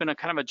so this has been a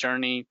kind of a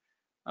journey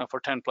for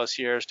 10 plus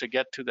years to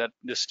get to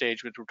this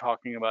stage which we're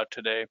talking about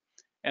today.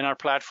 And our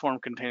platform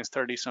contains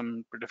 30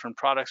 some different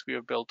products we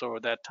have built over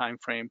that time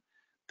frame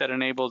that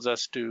enables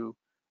us to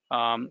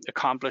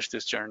accomplish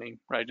this journey,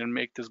 right, and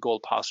make this goal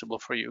possible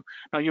for you.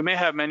 Now, you may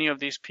have many of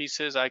these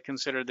pieces. I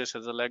consider this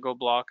as a Lego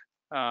block.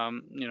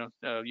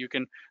 You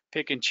can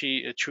pick and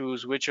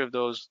choose which of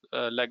those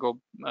Lego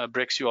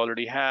bricks you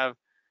already have,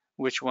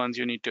 which ones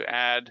you need to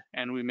add,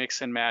 and we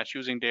mix and match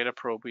using Data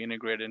Probe. We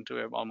integrate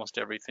into almost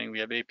everything. We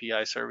have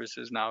API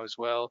services now as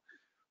well.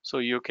 So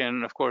you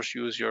can, of course,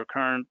 use your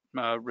current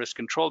risk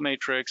control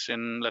matrix,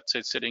 and let's say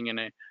it's sitting in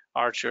a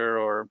Archer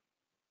or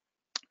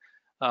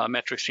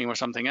metric stream or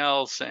something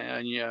else,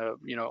 and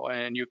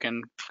and you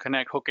can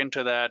hook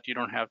into that. You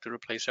don't have to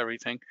replace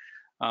everything.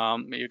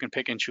 You can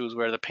pick and choose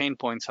where the pain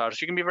points are. So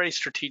you can be very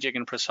strategic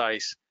and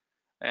precise.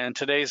 And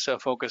today's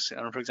focus,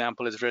 for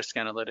example, is risk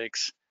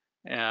analytics,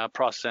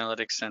 process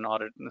analytics, and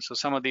audit. And so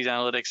some of these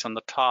analytics on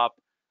the top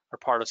are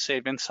part of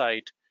Safe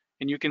Insight.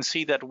 And you can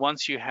see that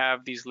once you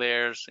have these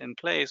layers in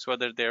place,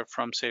 whether they're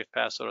from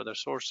SafePass or other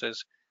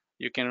sources,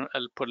 you can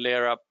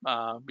layer up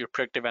your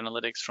predictive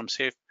analytics from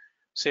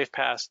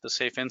SafePass, the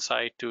Safe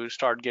Insight, to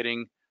start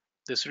getting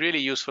this really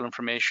useful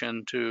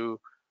information to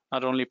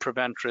not only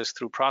prevent risk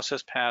through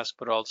process pass,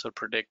 but also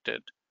predict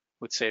it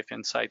with Safe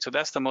Insight. So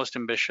that's the most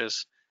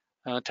ambitious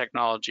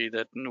technology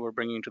that we're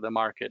bringing to the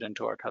market and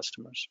to our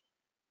customers.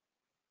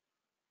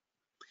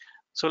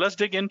 So let's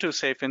dig into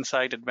Safe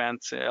Insight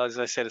Advanced. As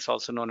I said, it's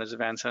also known as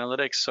Advanced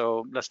Analytics.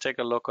 So let's take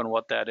a look on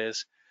what that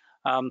is.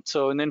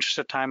 So in the interest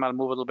of time, I'll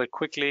move a little bit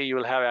quickly. You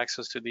will have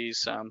access to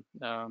these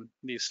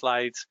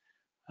slides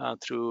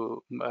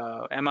through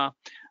Emma.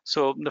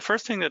 So the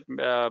first thing that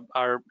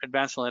our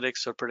advanced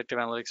analytics or predictive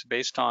analytics is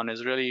based on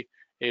is really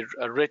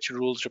a rich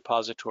rules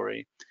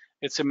repository.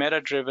 It's a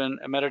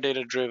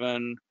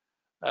metadata-driven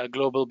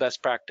global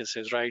best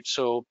practices, right?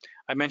 So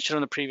I mentioned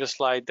on the previous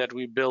slide that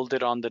we build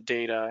it on the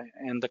data,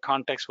 and the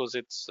context was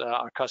it's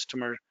a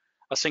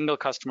single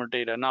customer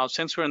data. Now,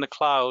 since we're in the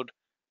cloud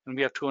and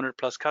we have 200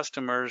 plus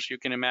customers, you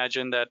can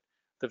imagine that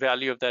the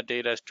value of that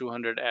data is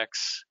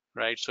 200x,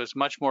 right? So it's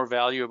much more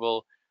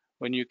valuable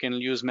when you can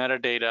use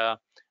metadata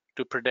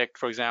to predict,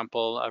 for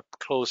example, a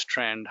close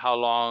trend. How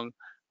long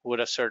would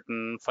a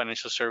certain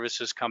financial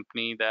services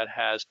company that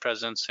has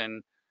presence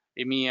in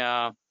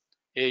EMEA,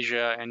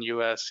 Asia, and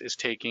US is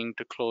taking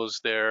to close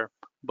their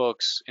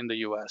books in the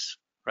US,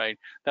 right?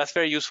 That's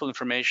very useful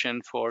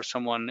information for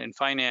someone in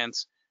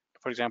finance,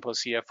 for example, a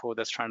CFO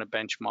that's trying to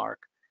benchmark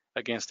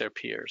against their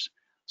peers.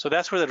 So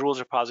that's where the rules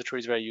repository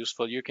is very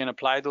useful. You can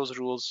apply those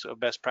rules of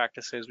best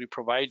practices. We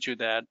provide you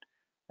that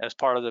as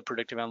part of the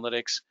predictive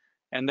analytics.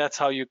 And that's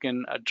how you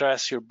can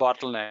address your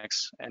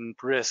bottlenecks and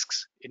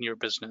risks in your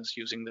business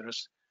using the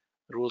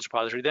rules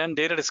repository. Then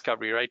data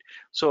discovery, right?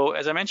 So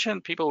as I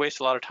mentioned, people waste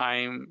a lot of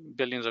time,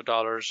 billions of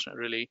dollars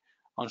really,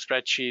 on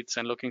spreadsheets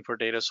and looking for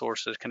data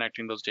sources,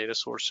 connecting those data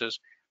sources.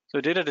 So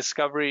data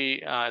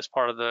discovery as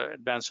part of the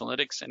advanced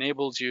analytics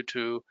enables you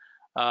to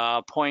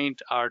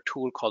point our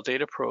tool called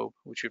Data Probe,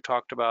 which we've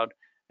talked about,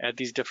 at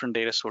these different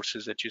data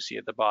sources that you see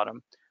at the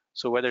bottom.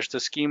 So whether it's the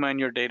schema in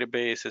your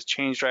database, it's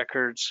change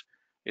records,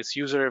 it's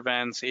user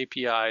events,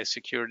 APIs,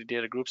 security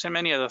data groups, and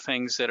many other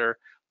things that are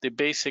the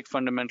basic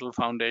fundamental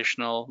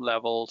foundational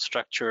level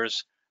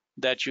structures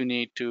that you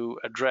need to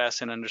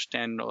address and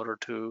understand in order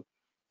to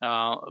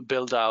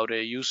build out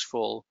a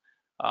useful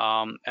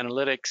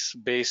analytics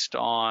based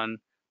on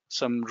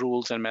some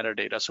rules and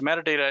metadata. So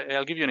metadata,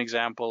 I'll give you an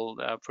example.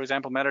 For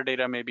example,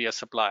 metadata may be a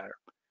supplier,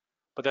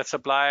 but that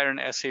supplier in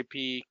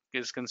SAP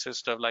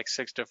consists of like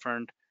 6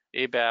 different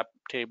ABAP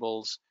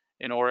tables.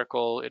 In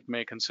Oracle, it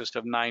may consist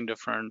of 9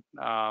 different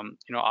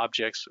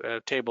objects,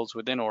 tables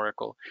within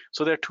Oracle.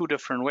 So there are 2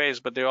 different ways,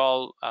 but they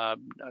all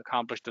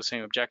accomplish the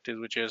same objective,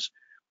 which is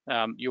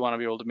you want to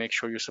be able to make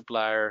sure your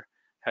supplier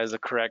has the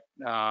correct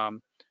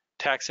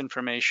tax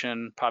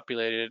information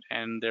populated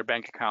and their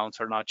bank accounts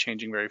are not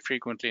changing very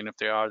frequently. And if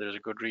they are, there's a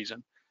good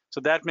reason.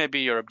 So that may be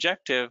your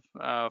objective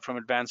from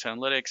advanced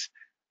analytics.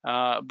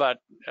 But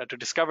to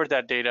discover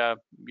that data,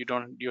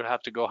 you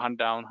have to go hunt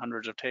down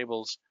hundreds of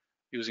tables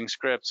using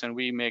scripts, and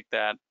we make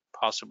that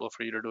possible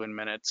for you to do in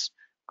minutes,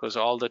 because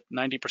all the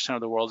 90% of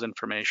the world's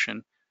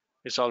information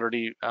is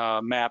already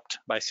mapped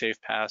by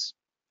SafePass.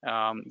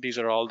 These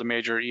are all the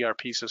major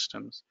ERP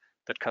systems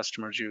that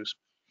customers use.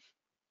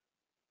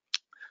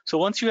 So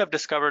once you have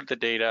discovered the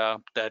data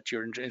that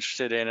you're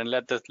interested in and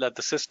let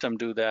the system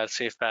do that,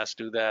 SafePass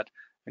do that,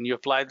 and you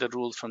apply the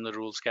rules from the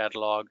rules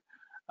catalog,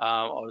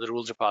 or the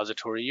rules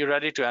repository, you're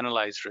ready to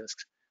analyze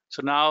risks.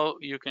 So now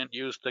you can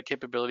use the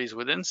capabilities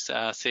within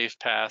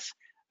SafePath,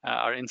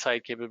 our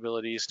insight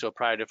capabilities, to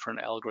apply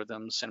different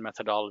algorithms and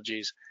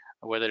methodologies,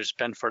 whether it's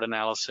Benford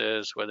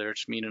analysis, whether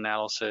it's mean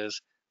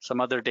analysis,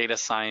 some other data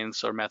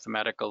science or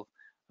mathematical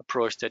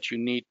approach that you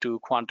need to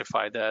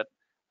quantify that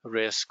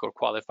risk or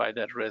qualify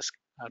that risk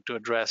to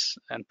address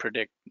and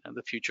predict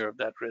the future of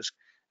that risk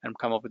and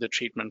come up with a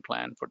treatment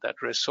plan for that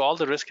risk. So all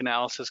the risk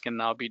analysis can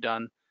now be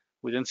done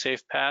within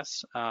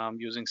SafePath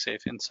using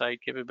Safe Insight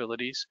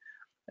capabilities.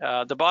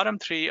 The bottom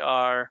three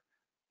are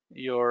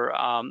your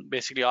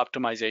basically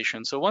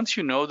optimization. So once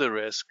you know the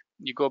risk,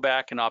 you go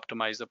back and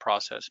optimize the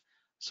process.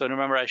 So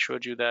remember I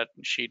showed you that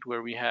sheet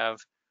where we have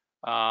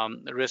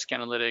risk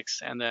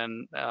analytics and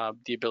then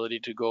the ability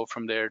to go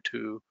from there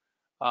to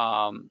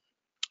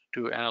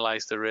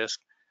analyze the risk.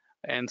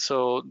 And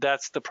so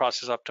that's the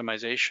process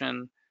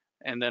optimization.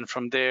 And then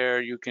from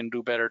there, you can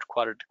do better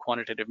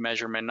quantitative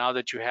measurement. Now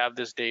that you have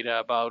this data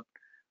about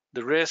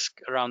the risk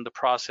around the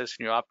process,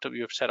 and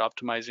you've set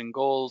optimizing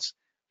goals,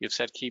 you've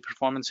set key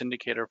performance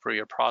indicator for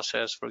your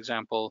process, for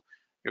example,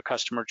 your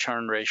customer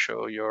churn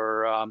ratio,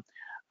 your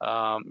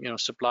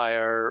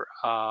supplier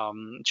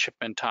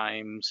shipment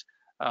times,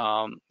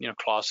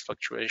 clause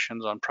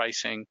fluctuations on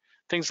pricing,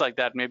 things like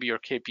that, maybe your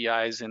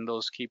KPIs in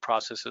those key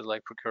processes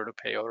like procure to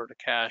pay, order to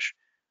cash.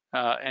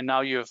 And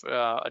now you've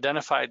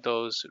identified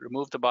those,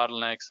 removed the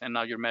bottlenecks, and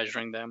now you're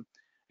measuring them.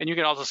 And you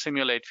can also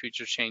simulate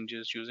future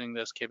changes using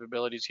this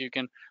capabilities. You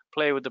can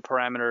play with the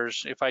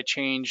parameters. If I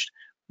changed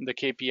the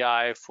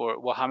KPI for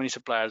how many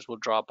suppliers will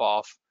drop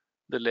off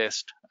the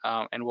list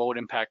and what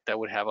impact that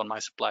would have on my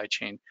supply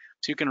chain.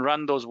 So you can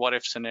run those what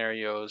if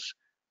scenarios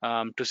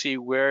to see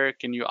where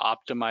can you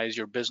optimize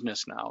your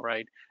business now,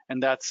 right?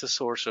 And that's the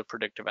source of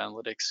predictive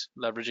analytics,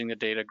 leveraging the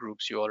data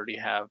groups you already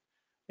have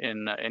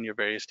in your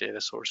various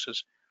data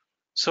sources.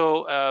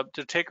 So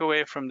to take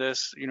away from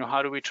this,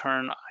 how do we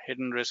turn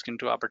hidden risk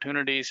into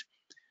opportunities?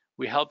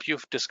 We help you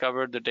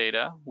discover the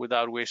data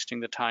without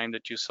wasting the time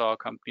that you saw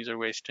companies are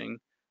wasting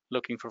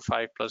looking for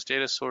 5+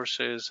 data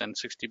sources and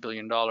 $60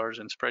 billion in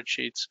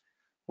spreadsheets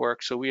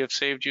work. So we have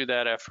saved you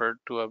that effort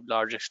to a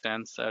large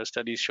extent.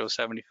 Studies show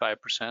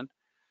 75%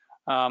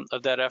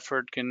 of that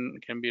effort can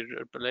be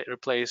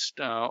replaced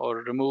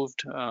or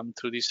removed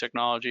through these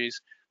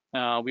technologies.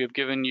 We have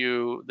given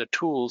you the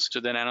tools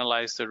to then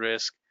analyze the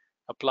risk,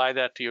 apply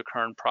that to your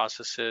current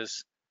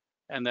processes,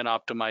 and then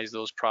optimize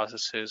those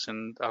processes.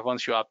 And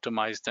once you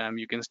optimize them,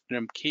 you can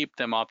keep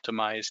them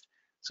optimized.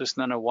 So it's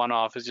not a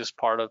one-off, it's just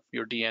part of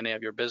your DNA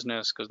of your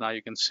business, because now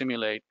you can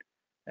simulate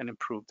and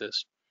improve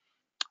this.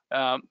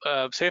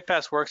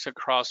 SafePath works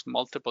across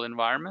multiple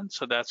environments,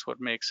 so that's what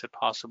makes it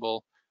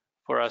possible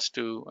for us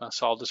to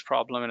solve this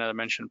problem. And as I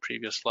mentioned in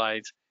previous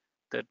slides,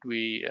 that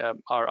we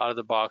are out of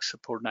the box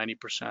support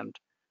 90%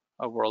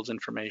 of world's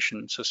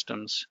information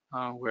systems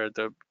where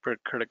the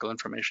critical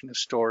information is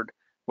stored,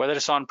 whether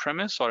it's on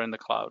premise or in the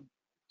cloud.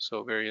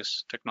 So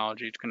various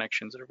technology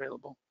connections are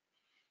available.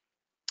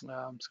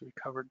 So we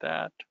covered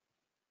that.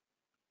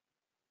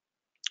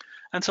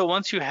 And so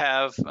once you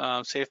have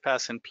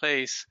SafePath in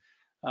place,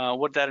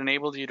 what that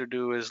enables you to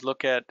do is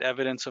look at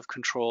evidence of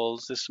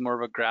controls. This is more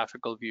of a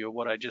graphical view of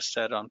what I just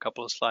said on a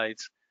couple of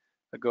slides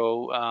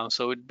ago.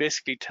 So it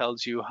basically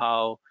tells you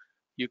how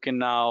you can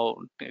now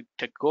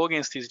go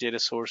against these data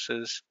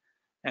sources,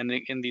 and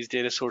in these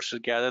data sources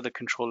gather the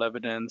control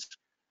evidence,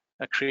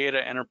 create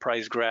an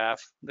enterprise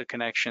graph, the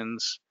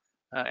connections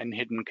and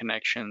hidden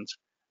connections,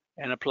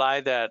 and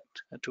apply that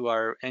to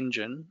our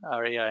engine,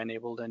 our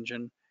AI-enabled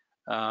engine,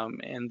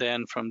 and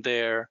then from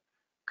there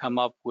come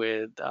up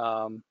with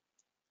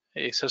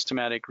a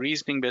systematic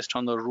reasoning based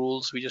on the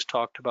rules we just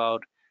talked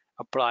about,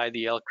 apply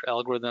the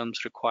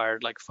algorithms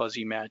required like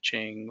fuzzy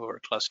matching or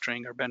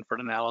clustering or Benford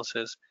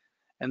analysis,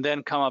 and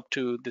then come up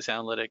to this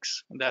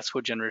analytics. And that's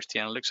what generates the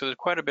analytics. So there's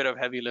quite a bit of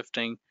heavy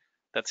lifting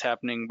that's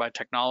happening by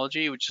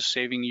technology, which is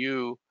saving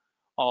you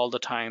all the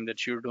time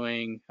that you're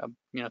doing,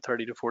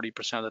 30 to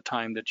 40% of the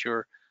time that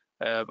your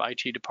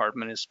IT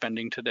department is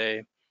spending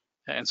today.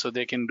 And so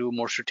they can do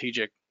more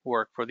strategic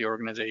work for the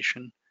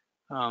organization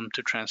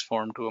to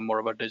transform to a more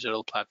of a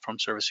digital platform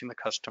servicing the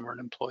customer and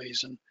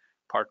employees and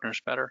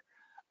partners better.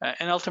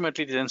 And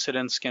ultimately, the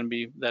incidents can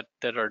be that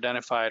are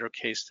identified or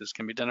cases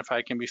can be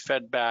identified, can be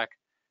fed back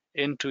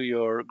into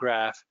your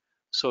graph,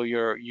 so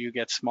you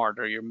get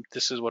smarter.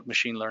 This is what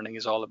machine learning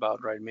is all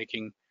about, right?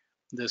 Making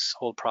this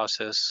whole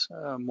process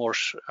more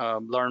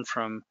learn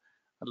from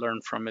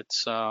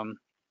its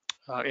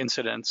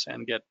incidents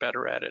and get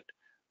better at it.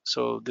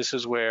 So this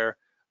is where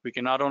we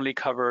can not only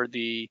cover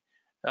the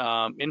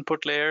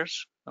input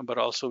layers, but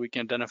also we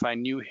can identify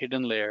new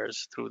hidden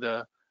layers through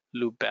the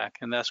loop back,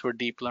 and that's where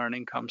deep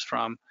learning comes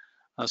from.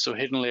 So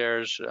hidden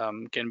layers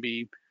can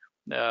be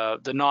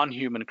the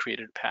non-human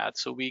created path.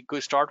 So we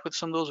start with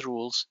some of those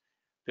rules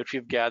that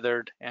we've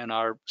gathered and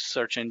our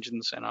search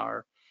engines and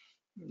our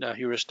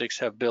heuristics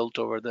have built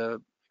over the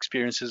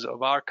experiences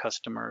of our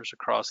customers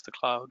across the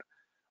cloud,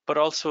 but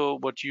also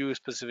what you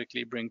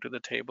specifically bring to the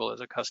table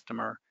as a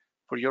customer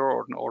for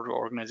your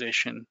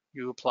organization.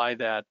 You apply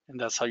that, and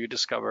that's how you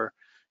discover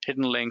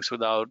hidden links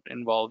without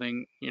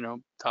involving,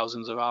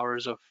 thousands of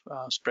hours of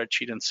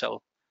spreadsheet and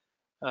cell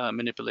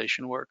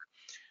manipulation work.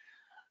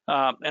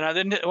 And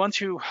then once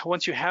you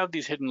have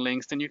these hidden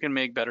links, then you can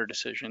make better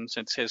decisions.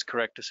 It says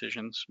correct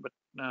decisions, but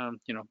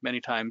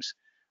many times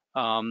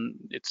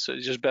it's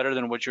just better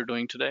than what you're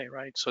doing today,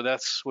 right? So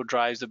that's what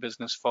drives the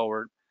business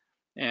forward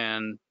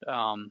and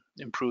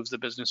improves the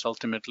business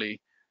ultimately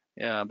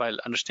by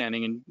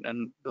understanding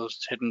and those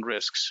hidden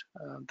risks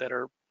that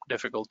are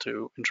difficult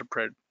to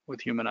interpret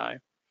with human eye.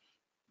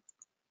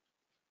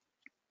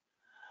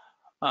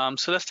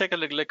 So let's take a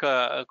look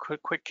at a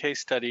quick case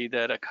study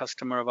that a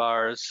customer of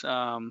ours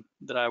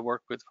that I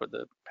worked with for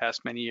the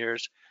past many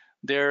years.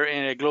 They're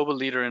a global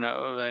leader in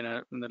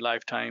the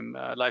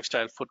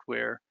lifestyle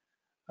footwear,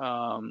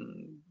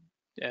 and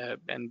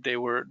they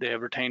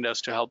have retained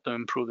us to help them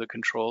improve the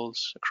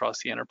controls across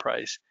the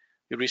enterprise.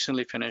 We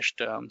recently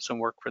finished some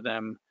work for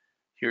them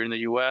here in the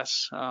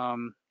U.S.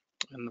 In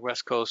the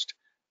West Coast,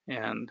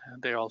 and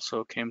they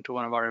also came to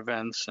one of our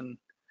events and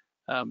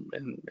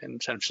in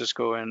San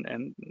Francisco,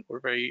 and we're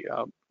very,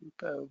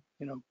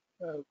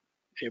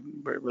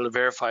 able to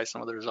verify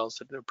some of the results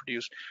that they've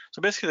produced.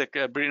 So basically,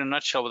 in a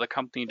nutshell, what the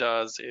company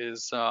does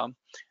is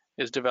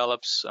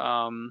develops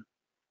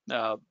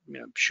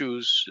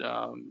shoes,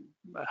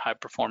 high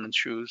performance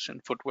shoes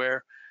and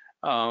footwear.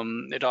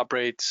 It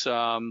operates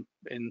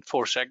in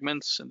 4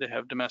 segments. They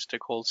have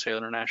domestic wholesale,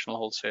 international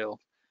wholesale,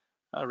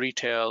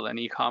 retail, and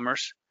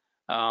e-commerce,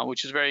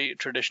 which is very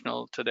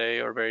traditional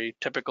today, or very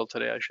typical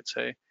today, I should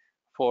say,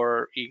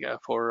 for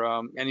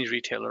any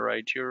retailer,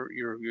 right?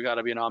 You got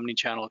to be an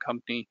omni-channel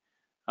company.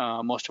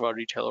 Most of our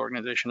retail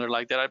organizations are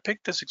like that. I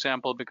picked this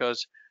example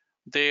because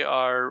they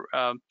are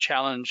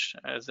challenged,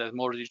 as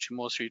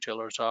most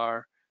retailers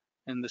are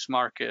in this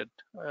market,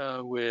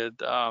 with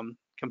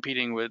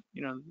competing with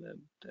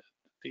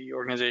the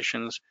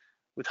organizations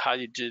with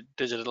highly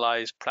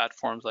digitalized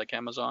platforms like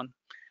Amazon.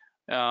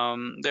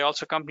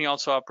 Company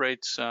also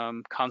operates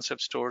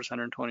concept stores,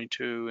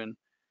 122,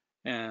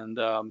 and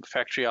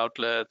factory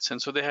outlets,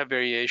 and so they have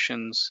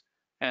variations.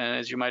 And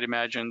as you might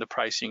imagine, the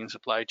pricing and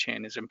supply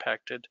chain is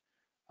impacted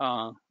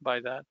by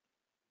that.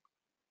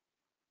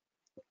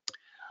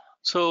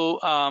 So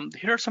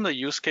here are some of the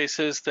use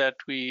cases that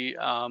we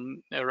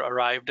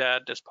arrived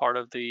at as part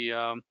of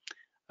the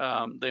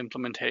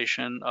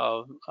implementation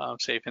of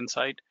Safe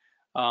Insight.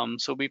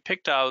 So we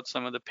picked out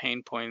some of the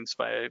pain points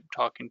by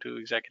talking to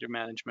executive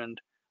management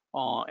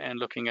and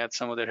looking at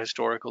some of their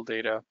historical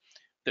data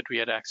that we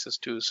had access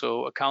to.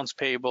 So accounts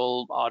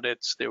payable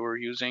audits, they were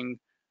using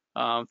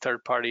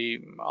third-party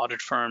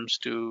audit firms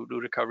to do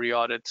recovery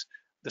audits.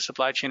 The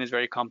supply chain is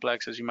very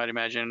complex, as you might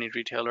imagine. Any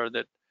retailer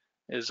that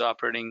is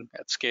operating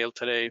at scale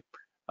today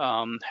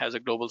has a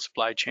global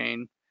supply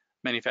chain.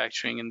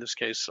 Manufacturing, in this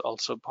case,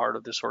 also part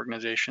of this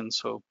organization.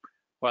 So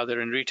while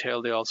they're in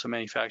retail, they also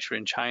manufacture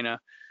in China.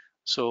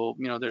 So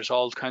there's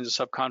all kinds of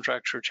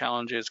subcontractor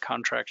challenges,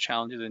 contract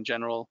challenges in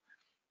general.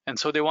 And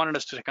so they wanted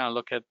us to kind of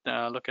look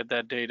at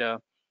that data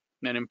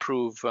and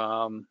improve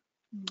the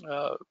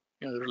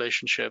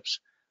relationships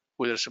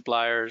with their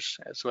suppliers,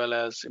 as well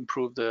as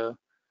improve the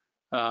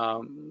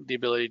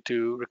ability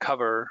to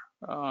recover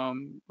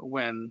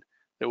when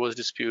there was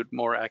dispute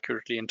more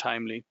accurately and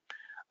timely.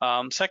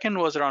 Second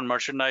was around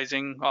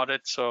merchandising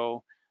audits,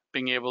 so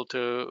being able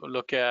to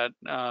look at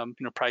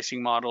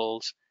pricing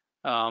models,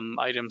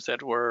 items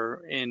that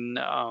were in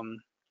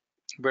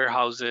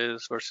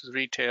warehouses versus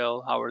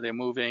retail, how are they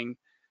moving,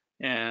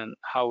 and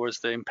how was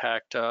the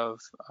impact of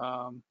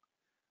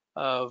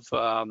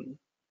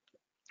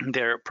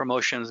their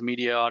promotions,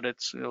 media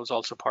audits. It was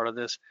also part of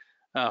this.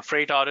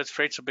 Freight audits.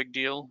 Freight's a big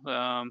deal.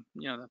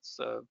 That's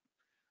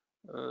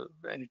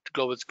any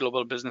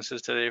global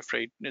businesses today.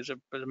 Freight is a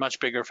much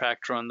bigger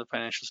factor on the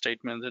financial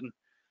statement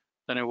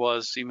than it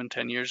was even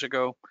 10 years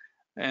ago.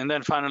 And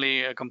then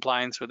finally,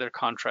 compliance with their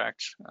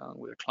contracts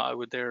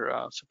with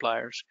their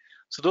suppliers.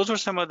 So those were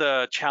some of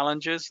the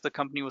challenges the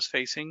company was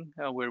facing,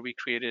 where we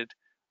created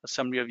a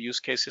summary of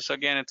use cases. So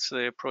again, it's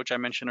the approach I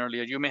mentioned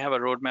earlier. You may have a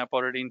roadmap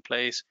already in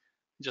place.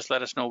 Just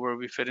let us know where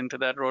we fit into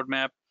that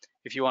roadmap.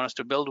 If you want us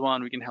to build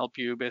one, we can help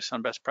you based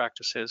on best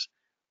practices.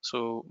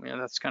 So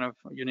that's kind of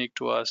unique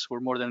to us.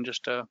 We're more than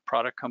just a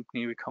product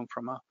company. We come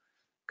from a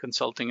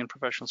consulting and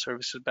professional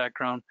services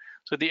background.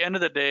 So at the end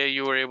of the day,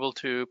 you were able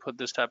to put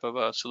this type of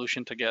a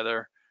solution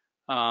together.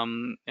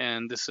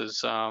 And this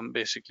is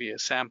basically a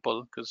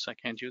sample, because I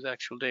can't use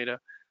actual data.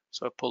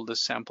 So I pulled the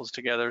samples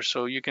together.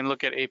 So you can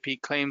look at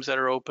AP claims that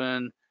are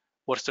open.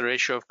 What's the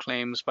ratio of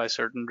claims by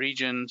certain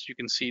regions? You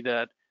can see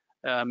that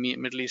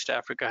Middle East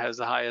Africa has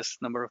the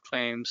highest number of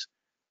claims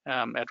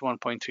at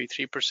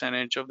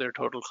 1.33% of their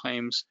total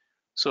claims.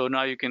 So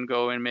now you can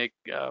go and make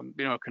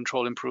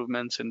control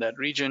improvements in that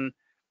region.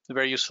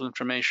 Very useful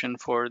information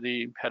for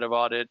the head of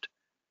audit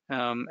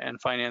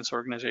and finance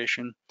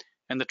organization,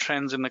 and the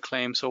trends in the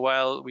claim. So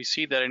while we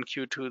see that in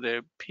Q2 they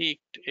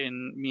peaked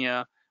in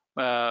MEA,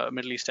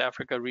 Middle East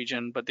Africa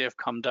region, but they have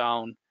come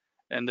down,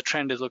 and the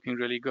trend is looking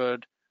really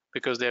good.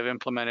 because they've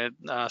implemented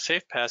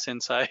SafePass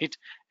inside,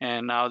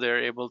 and now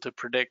they're able to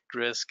predict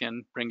risk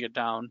and bring it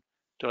down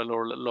to a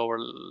lower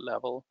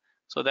level.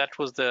 So that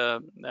was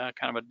the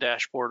kind of a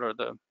dashboard or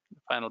the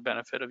final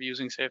benefit of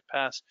using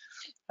SafePass.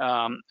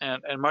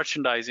 And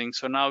merchandising.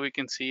 So now we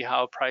can see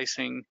how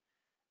pricing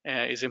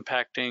is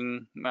impacting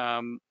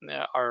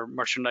our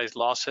merchandise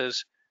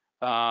losses.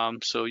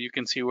 So you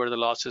can see where the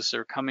losses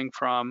are coming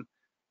from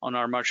on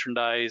our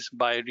merchandise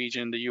by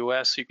region in the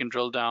US. You can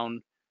drill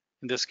down,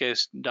 in this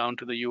case, down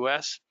to the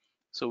US.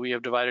 So we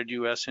have divided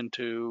US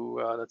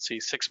into, let's see,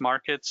 6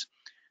 markets.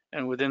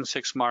 And within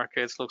 6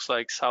 markets, looks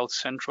like South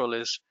Central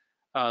is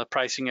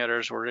pricing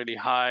errors were really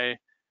high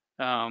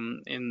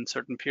in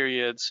certain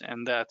periods,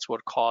 and that's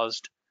what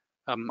caused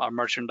our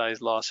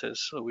merchandise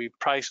losses. So we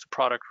priced the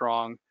product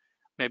wrong.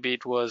 Maybe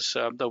it was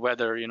the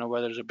weather.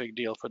 Weather is a big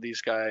deal for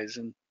these guys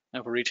and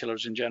for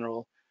retailers in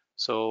general.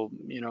 So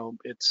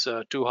it's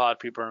too hot,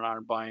 people are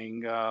not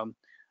buying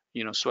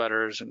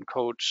sweaters and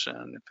coats,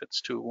 and if it's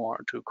too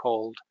warm, too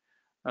cold,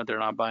 they're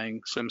not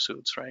buying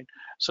swimsuits, right?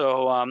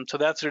 So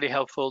that's really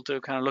helpful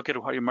to kind of look at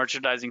your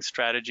merchandising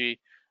strategy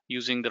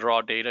using the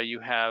raw data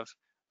you have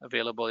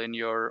available in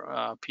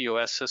your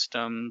POS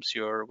systems,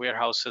 your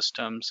warehouse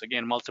systems,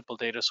 again, multiple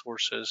data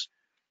sources,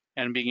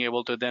 and being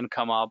able to then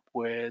come up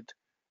with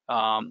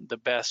the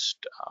best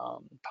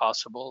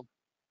possible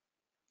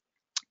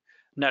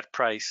net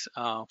price.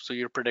 So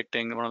you're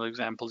predicting, one of the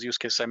examples, use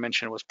case I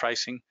mentioned was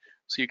pricing.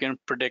 So you can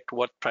predict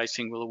what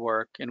pricing will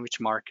work in which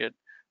market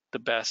the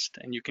best,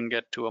 and you can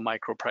get to a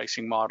micro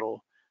pricing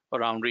model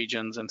around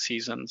regions and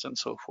seasons and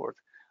so forth.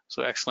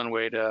 So excellent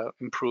way to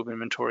improve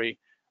inventory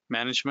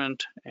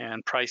management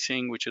and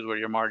pricing, which is where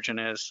your margin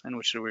is and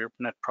which is where your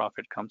net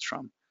profit comes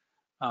from.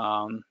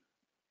 And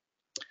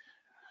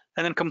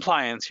then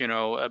compliance,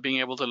 being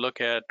able to look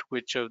at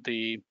which of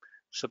the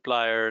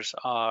suppliers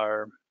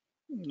are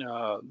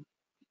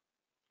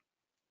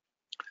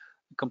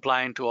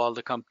compliant to all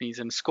the companies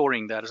and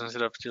scoring that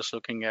instead of just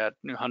looking at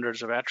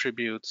hundreds of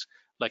attributes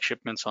like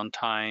shipments on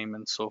time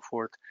and so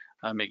forth,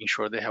 making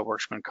sure they have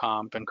workman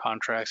comp and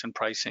contracts and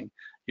pricing.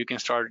 You can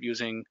start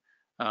using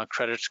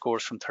credit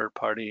scores from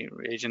third-party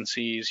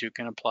agencies. You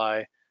can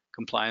apply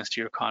compliance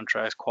to your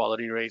contracts,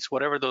 quality rates,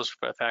 whatever those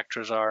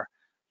factors are.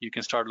 You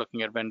can start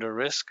looking at vendor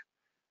risk,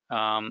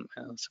 and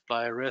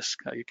supplier risk.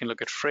 You can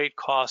look at freight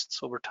costs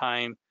over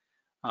time.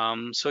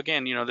 So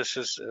again, this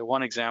is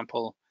one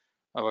example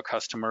of a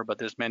customer, but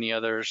there's many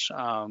others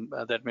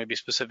that may be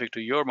specific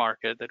to your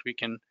market that we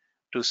can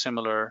do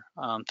similar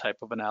type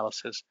of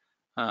analysis.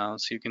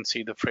 So you can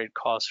see the freight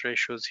cost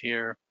ratios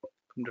here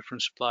from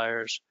different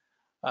suppliers.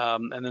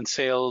 And then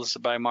sales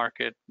by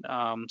market.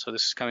 So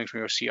this is coming from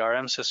your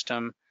CRM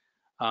system.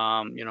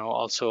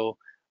 Also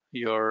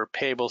your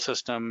payable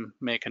system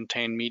may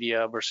contain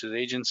media versus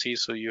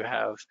agencies. So you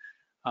have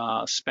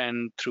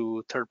spend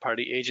through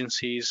third-party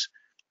agencies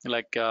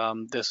like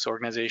this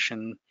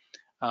organization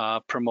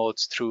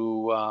promotes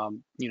through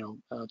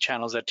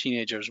channels that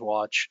teenagers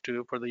watch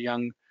for the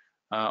young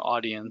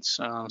audience.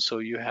 So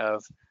you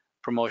have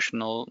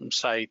promotional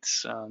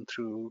sites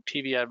through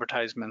TV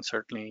advertisements,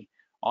 certainly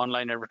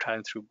online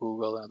advertising through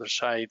Google and other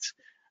sites,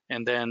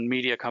 and then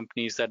media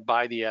companies that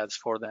buy the ads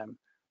for them.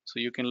 So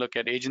you can look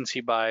at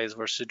agency buys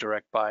versus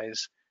direct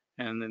buys.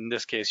 And in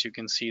this case, you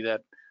can see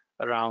that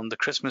around the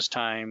Christmas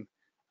time,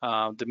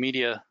 the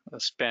media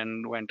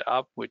spend went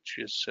up, which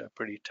is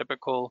pretty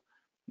typical.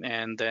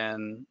 And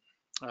then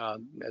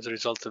as a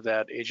result of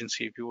that,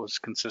 agency view was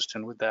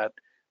consistent with that.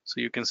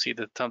 So you can see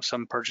that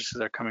some purchases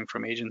are coming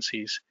from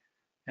agencies,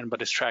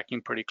 but it's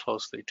tracking pretty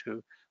closely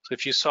too. So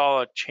if you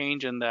saw a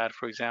change in that,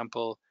 for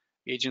example,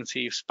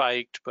 agency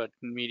spiked but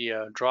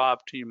media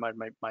dropped, you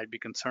might be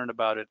concerned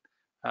about it.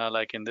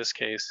 Like in this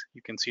case,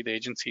 you can see the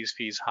agency's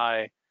fees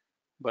high,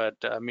 but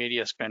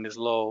media spend is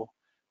low.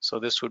 So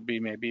this would be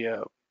maybe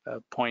a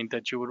point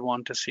that you would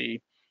want to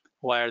see.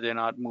 Why are they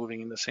not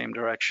moving in the same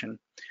direction?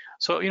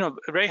 So,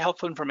 very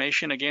helpful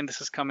information. Again,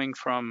 this is coming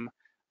from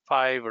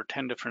 5 or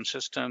 10 different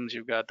systems.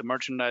 You've got the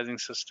merchandising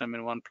system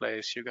in one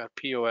place. You've got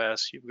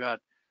POS. You've got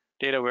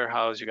data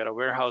warehouse. You've got a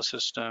warehouse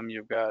system.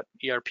 You've got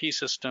ERP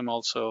system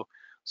also.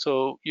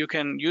 So you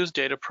can use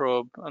Data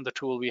Probe, the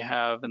tool we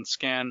have, and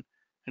scan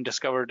and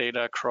discover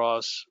data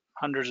across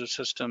hundreds of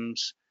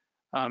systems.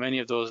 Many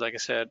of those, like I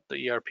said,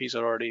 the ERPs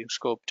are already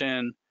scoped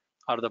in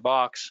out of the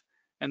box.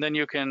 And then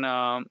you can,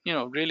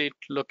 really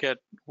look at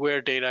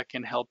where data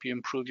can help you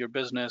improve your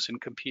business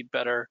and compete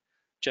better,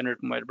 generate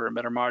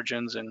better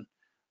margins, and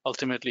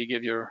ultimately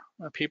give your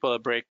people a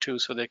break too,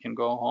 so they can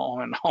go home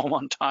and home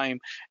on time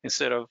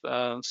instead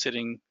of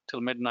sitting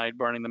till midnight,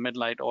 burning the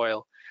midnight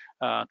oil,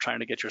 trying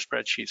to get your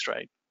spreadsheets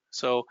right.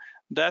 So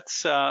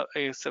that's a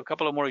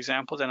couple of more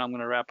examples, and I'm going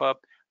to wrap up.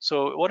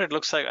 So what it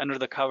looks like under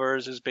the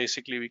covers is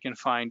basically we can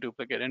find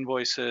duplicate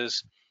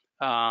invoices,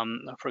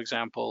 for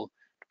example,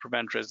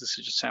 prevent risk. This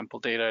is just sample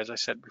data, as I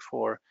said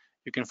before.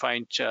 You can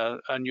find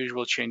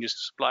unusual changes to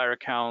supplier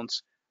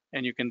accounts,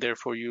 and you can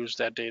therefore use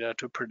that data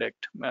to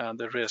predict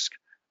the risk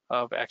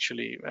of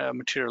actually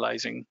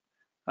materializing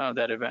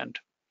that event.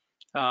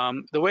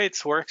 The way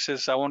it works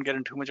is, I won't get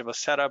into too much of a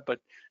setup, but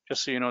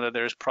just so you know that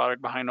there's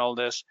product behind all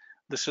this.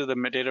 This is the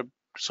data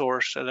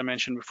source, as I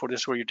mentioned before.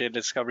 This is where your data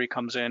discovery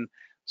comes in.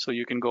 So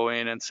you can go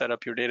in and set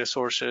up your data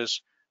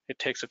sources. It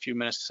takes a few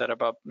minutes to set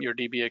up. Your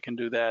DBA can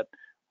do that,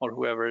 or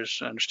whoever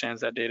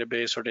understands that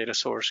database or data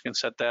source can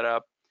set that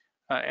up.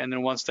 And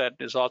then once that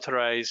is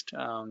authorized,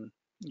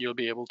 you'll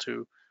be able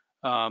to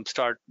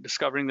start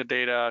discovering the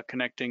data,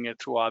 connecting it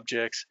through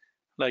objects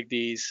like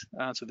these.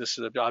 So this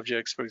is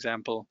objects, for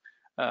example.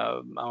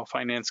 I'm a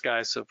finance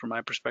guy, so from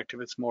my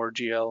perspective, it's more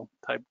GL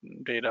type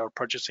data or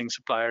purchasing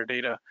supplier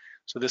data.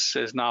 So this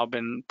has now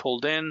been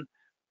pulled in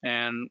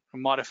and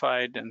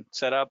modified and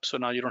set up. So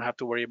now you don't have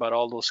to worry about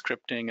all those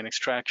scripting and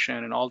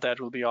extraction, and all that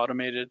will be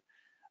automated.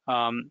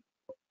 And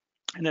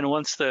then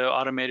once the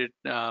automated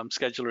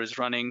scheduler is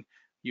running,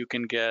 you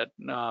can get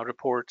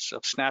reports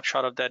of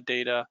snapshot of that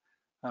data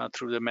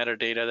through the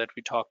metadata that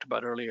we talked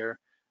about earlier.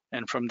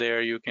 And from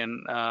there, you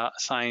can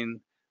assign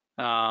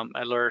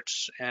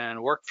alerts and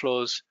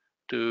workflows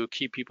to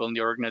key people in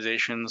the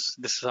organizations.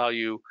 This is how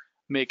you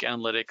make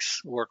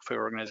analytics work for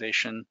your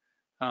organization,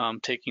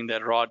 taking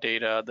that raw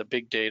data, the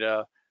big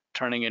data,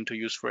 turning into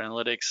useful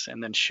analytics,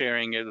 and then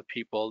sharing it with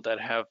people that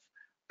have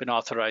been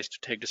authorized to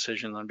take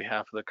decisions on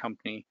behalf of the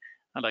company,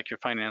 like your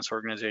finance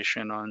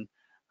organization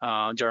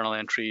on journal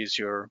entries,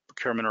 your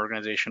procurement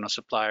organization on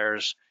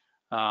suppliers,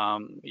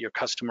 your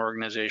customer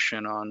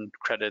organization on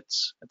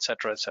credits, et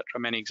cetera, et cetera.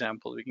 Many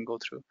examples we can go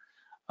through.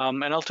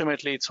 And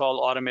ultimately, it's all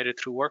automated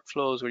through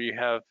workflows where you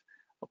have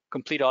a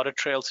complete audit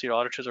trail. So your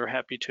auditors are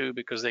happy too,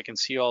 because they can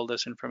see all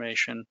this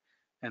information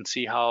and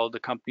see how the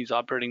company's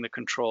operating the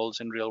controls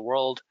in real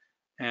world.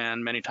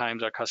 And many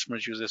times our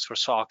customers use this for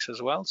SOX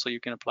as well. So you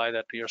can apply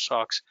that to your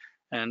SOX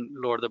and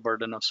lower the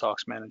burden of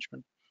SOX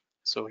management.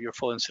 So your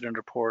full incident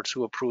reports,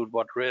 who approved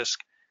what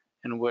risk,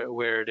 and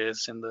where it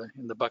is in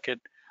the bucket.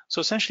 So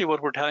essentially,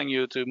 what we're telling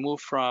you to move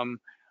from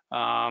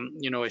a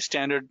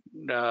standard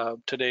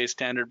today's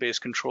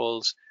standard-based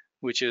controls,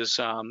 which is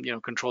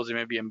controls that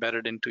may be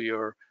embedded into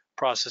your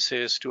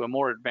processes, to a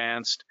more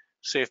advanced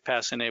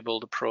SafePass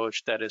enabled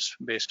approach that is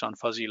based on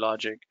fuzzy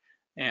logic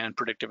and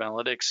predictive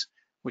analytics,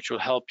 which will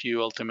help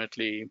you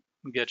ultimately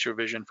get your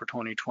vision for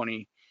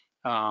 2020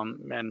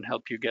 and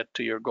help you get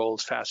to your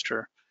goals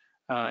faster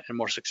and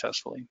more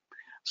successfully.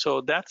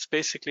 So that's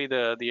basically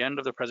the end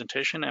of the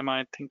presentation. Emma,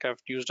 I think I've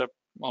used up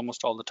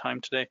almost all the time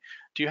today.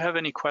 Do you have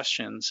any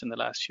questions in the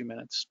last few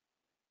minutes?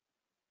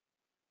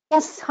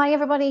 Yes, hi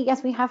everybody.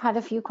 Yes, we have had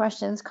a few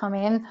questions come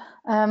in.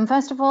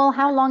 First of all,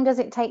 how long does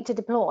it take to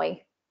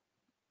deploy?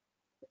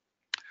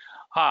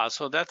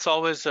 So that's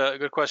always a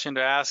good question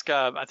to ask.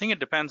 I think it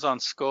depends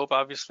on scope,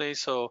 obviously.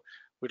 So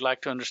we'd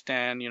like to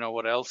understand,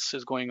 what else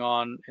is going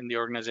on in the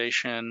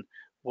organization,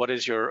 what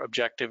is your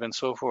objective, and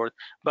so forth.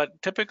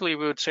 But typically,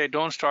 we would say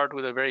don't start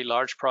with a very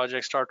large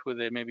project. Start with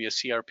maybe a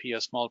CRP,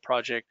 a small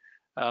project,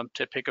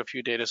 to pick a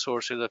few data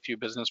sources, a few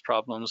business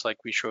problems, like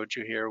we showed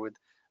you here with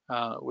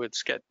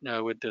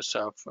this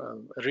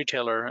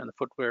retailer and the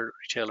footwear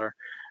retailer.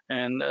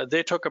 And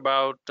they took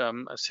about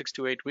 6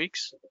 to 8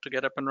 weeks to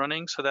get up and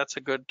running. So that's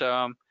a good,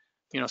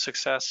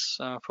 success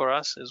for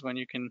us, is when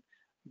you can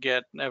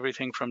get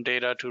everything from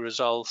data to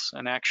results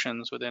and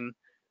actions within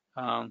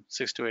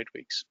 6 to 8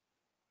 weeks.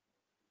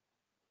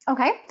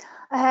 Okay.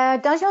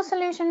 Does your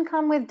solution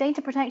come with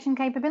data protection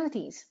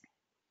capabilities?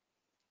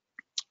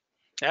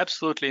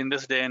 Absolutely. In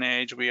this day and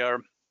age, we are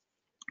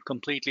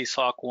completely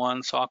SOC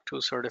 1, SOC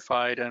 2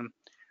 certified, and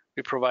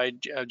we provide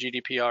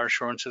GDPR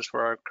assurances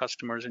for our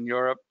customers in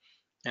Europe,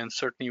 and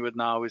certainly with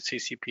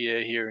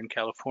CCPA here in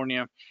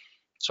California.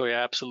 So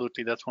yeah,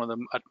 absolutely, that's one of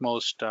the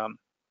utmost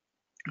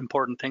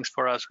important things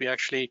for us. We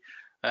actually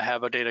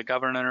have a data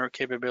governor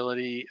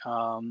capability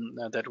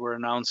that we're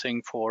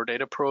announcing for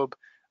Data Probe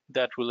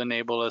that will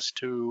enable us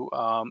to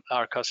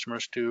our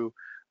customers to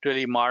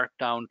really mark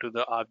down to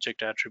the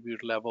object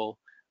attribute level.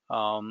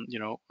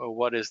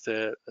 What is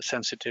the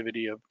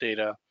sensitivity of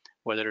data,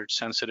 whether it's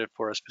sensitive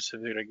for a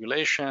specific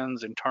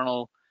regulations,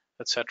 internal,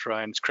 etc.,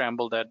 and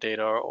scramble that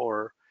data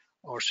or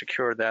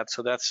secure that.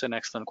 So that's an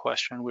excellent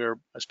question. We're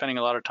spending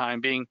a lot of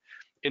time being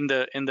in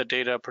the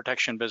data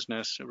protection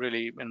business,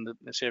 really in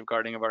the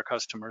safeguarding of our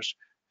customers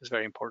is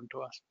very important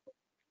to us.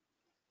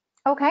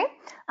 Okay.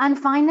 And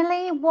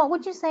finally, what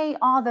would you say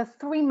are the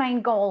 3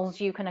 main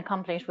goals you can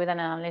accomplish with an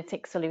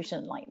analytics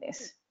solution like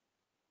this?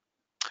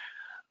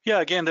 Yeah,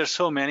 again, there's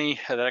so many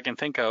that I can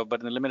think of, but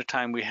in the limited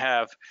time we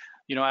have,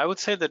 I would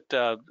say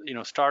that,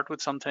 start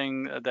with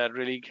something that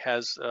really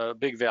has a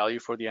big value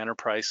for the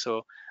enterprise.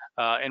 So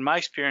in my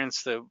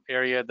experience, the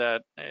area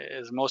that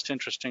is most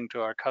interesting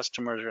to our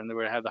customers and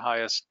where we have the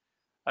highest,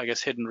 I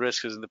guess, hidden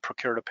risk is the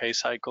procure to pay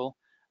cycle.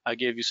 I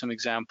gave you some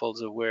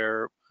examples of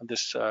where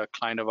this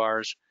client of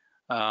ours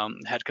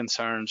had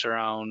concerns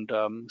around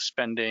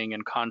spending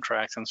and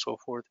contracts and so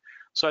forth.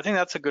 So I think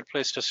that's a good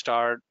place to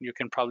start. You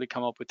can probably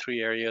come up with 3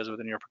 areas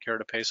within your procure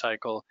to pay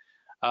cycle.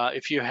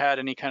 If you had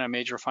any kind of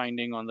major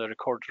finding on the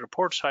record to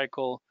report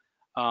cycle,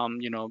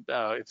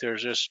 if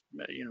there's just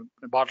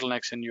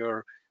bottlenecks in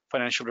your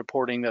financial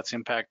reporting that's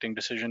impacting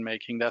decision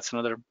making. That's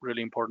another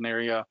really important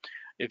area.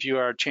 If you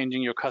are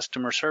changing your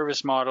customer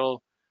service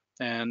model,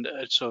 and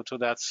so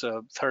that's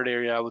a third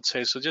area I would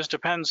say. So it just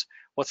depends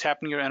what's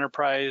happening in your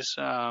enterprise.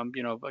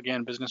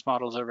 Again, business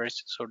models are very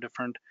so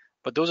different,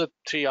 but those are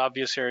three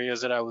obvious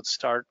areas that I would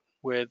start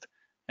with,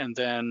 and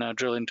then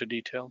drill into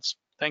details.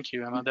 Thank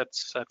you, Emma.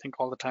 That's, I think,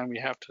 all the time we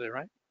have today,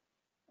 right?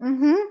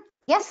 Mm-hmm.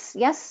 Yes,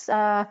 yes.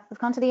 We've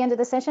come to the end of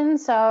the session,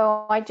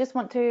 so I just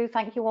want to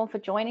thank you all for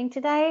joining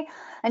today.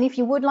 And if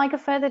you would like a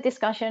further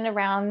discussion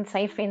around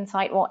Safe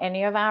Insight or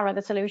any of our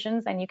other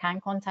solutions, then you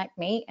can contact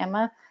me,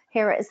 Emma,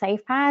 here at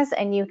SafePAS,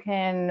 and you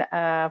can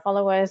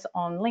follow us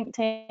on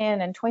LinkedIn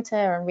and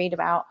Twitter and read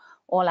about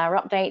all our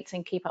updates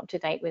and keep up to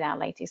date with our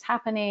latest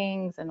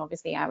happenings and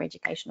obviously our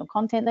educational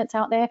content that's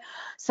out there.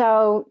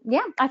 So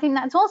yeah, I think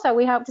that's all. So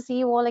we hope to see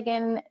you all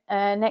again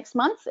next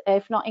month,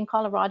 if not in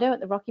Colorado at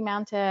the Rocky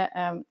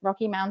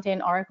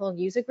Mountain Oracle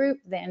User Group,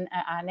 then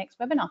at our next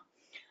webinar.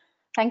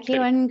 Thank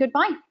you and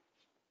goodbye.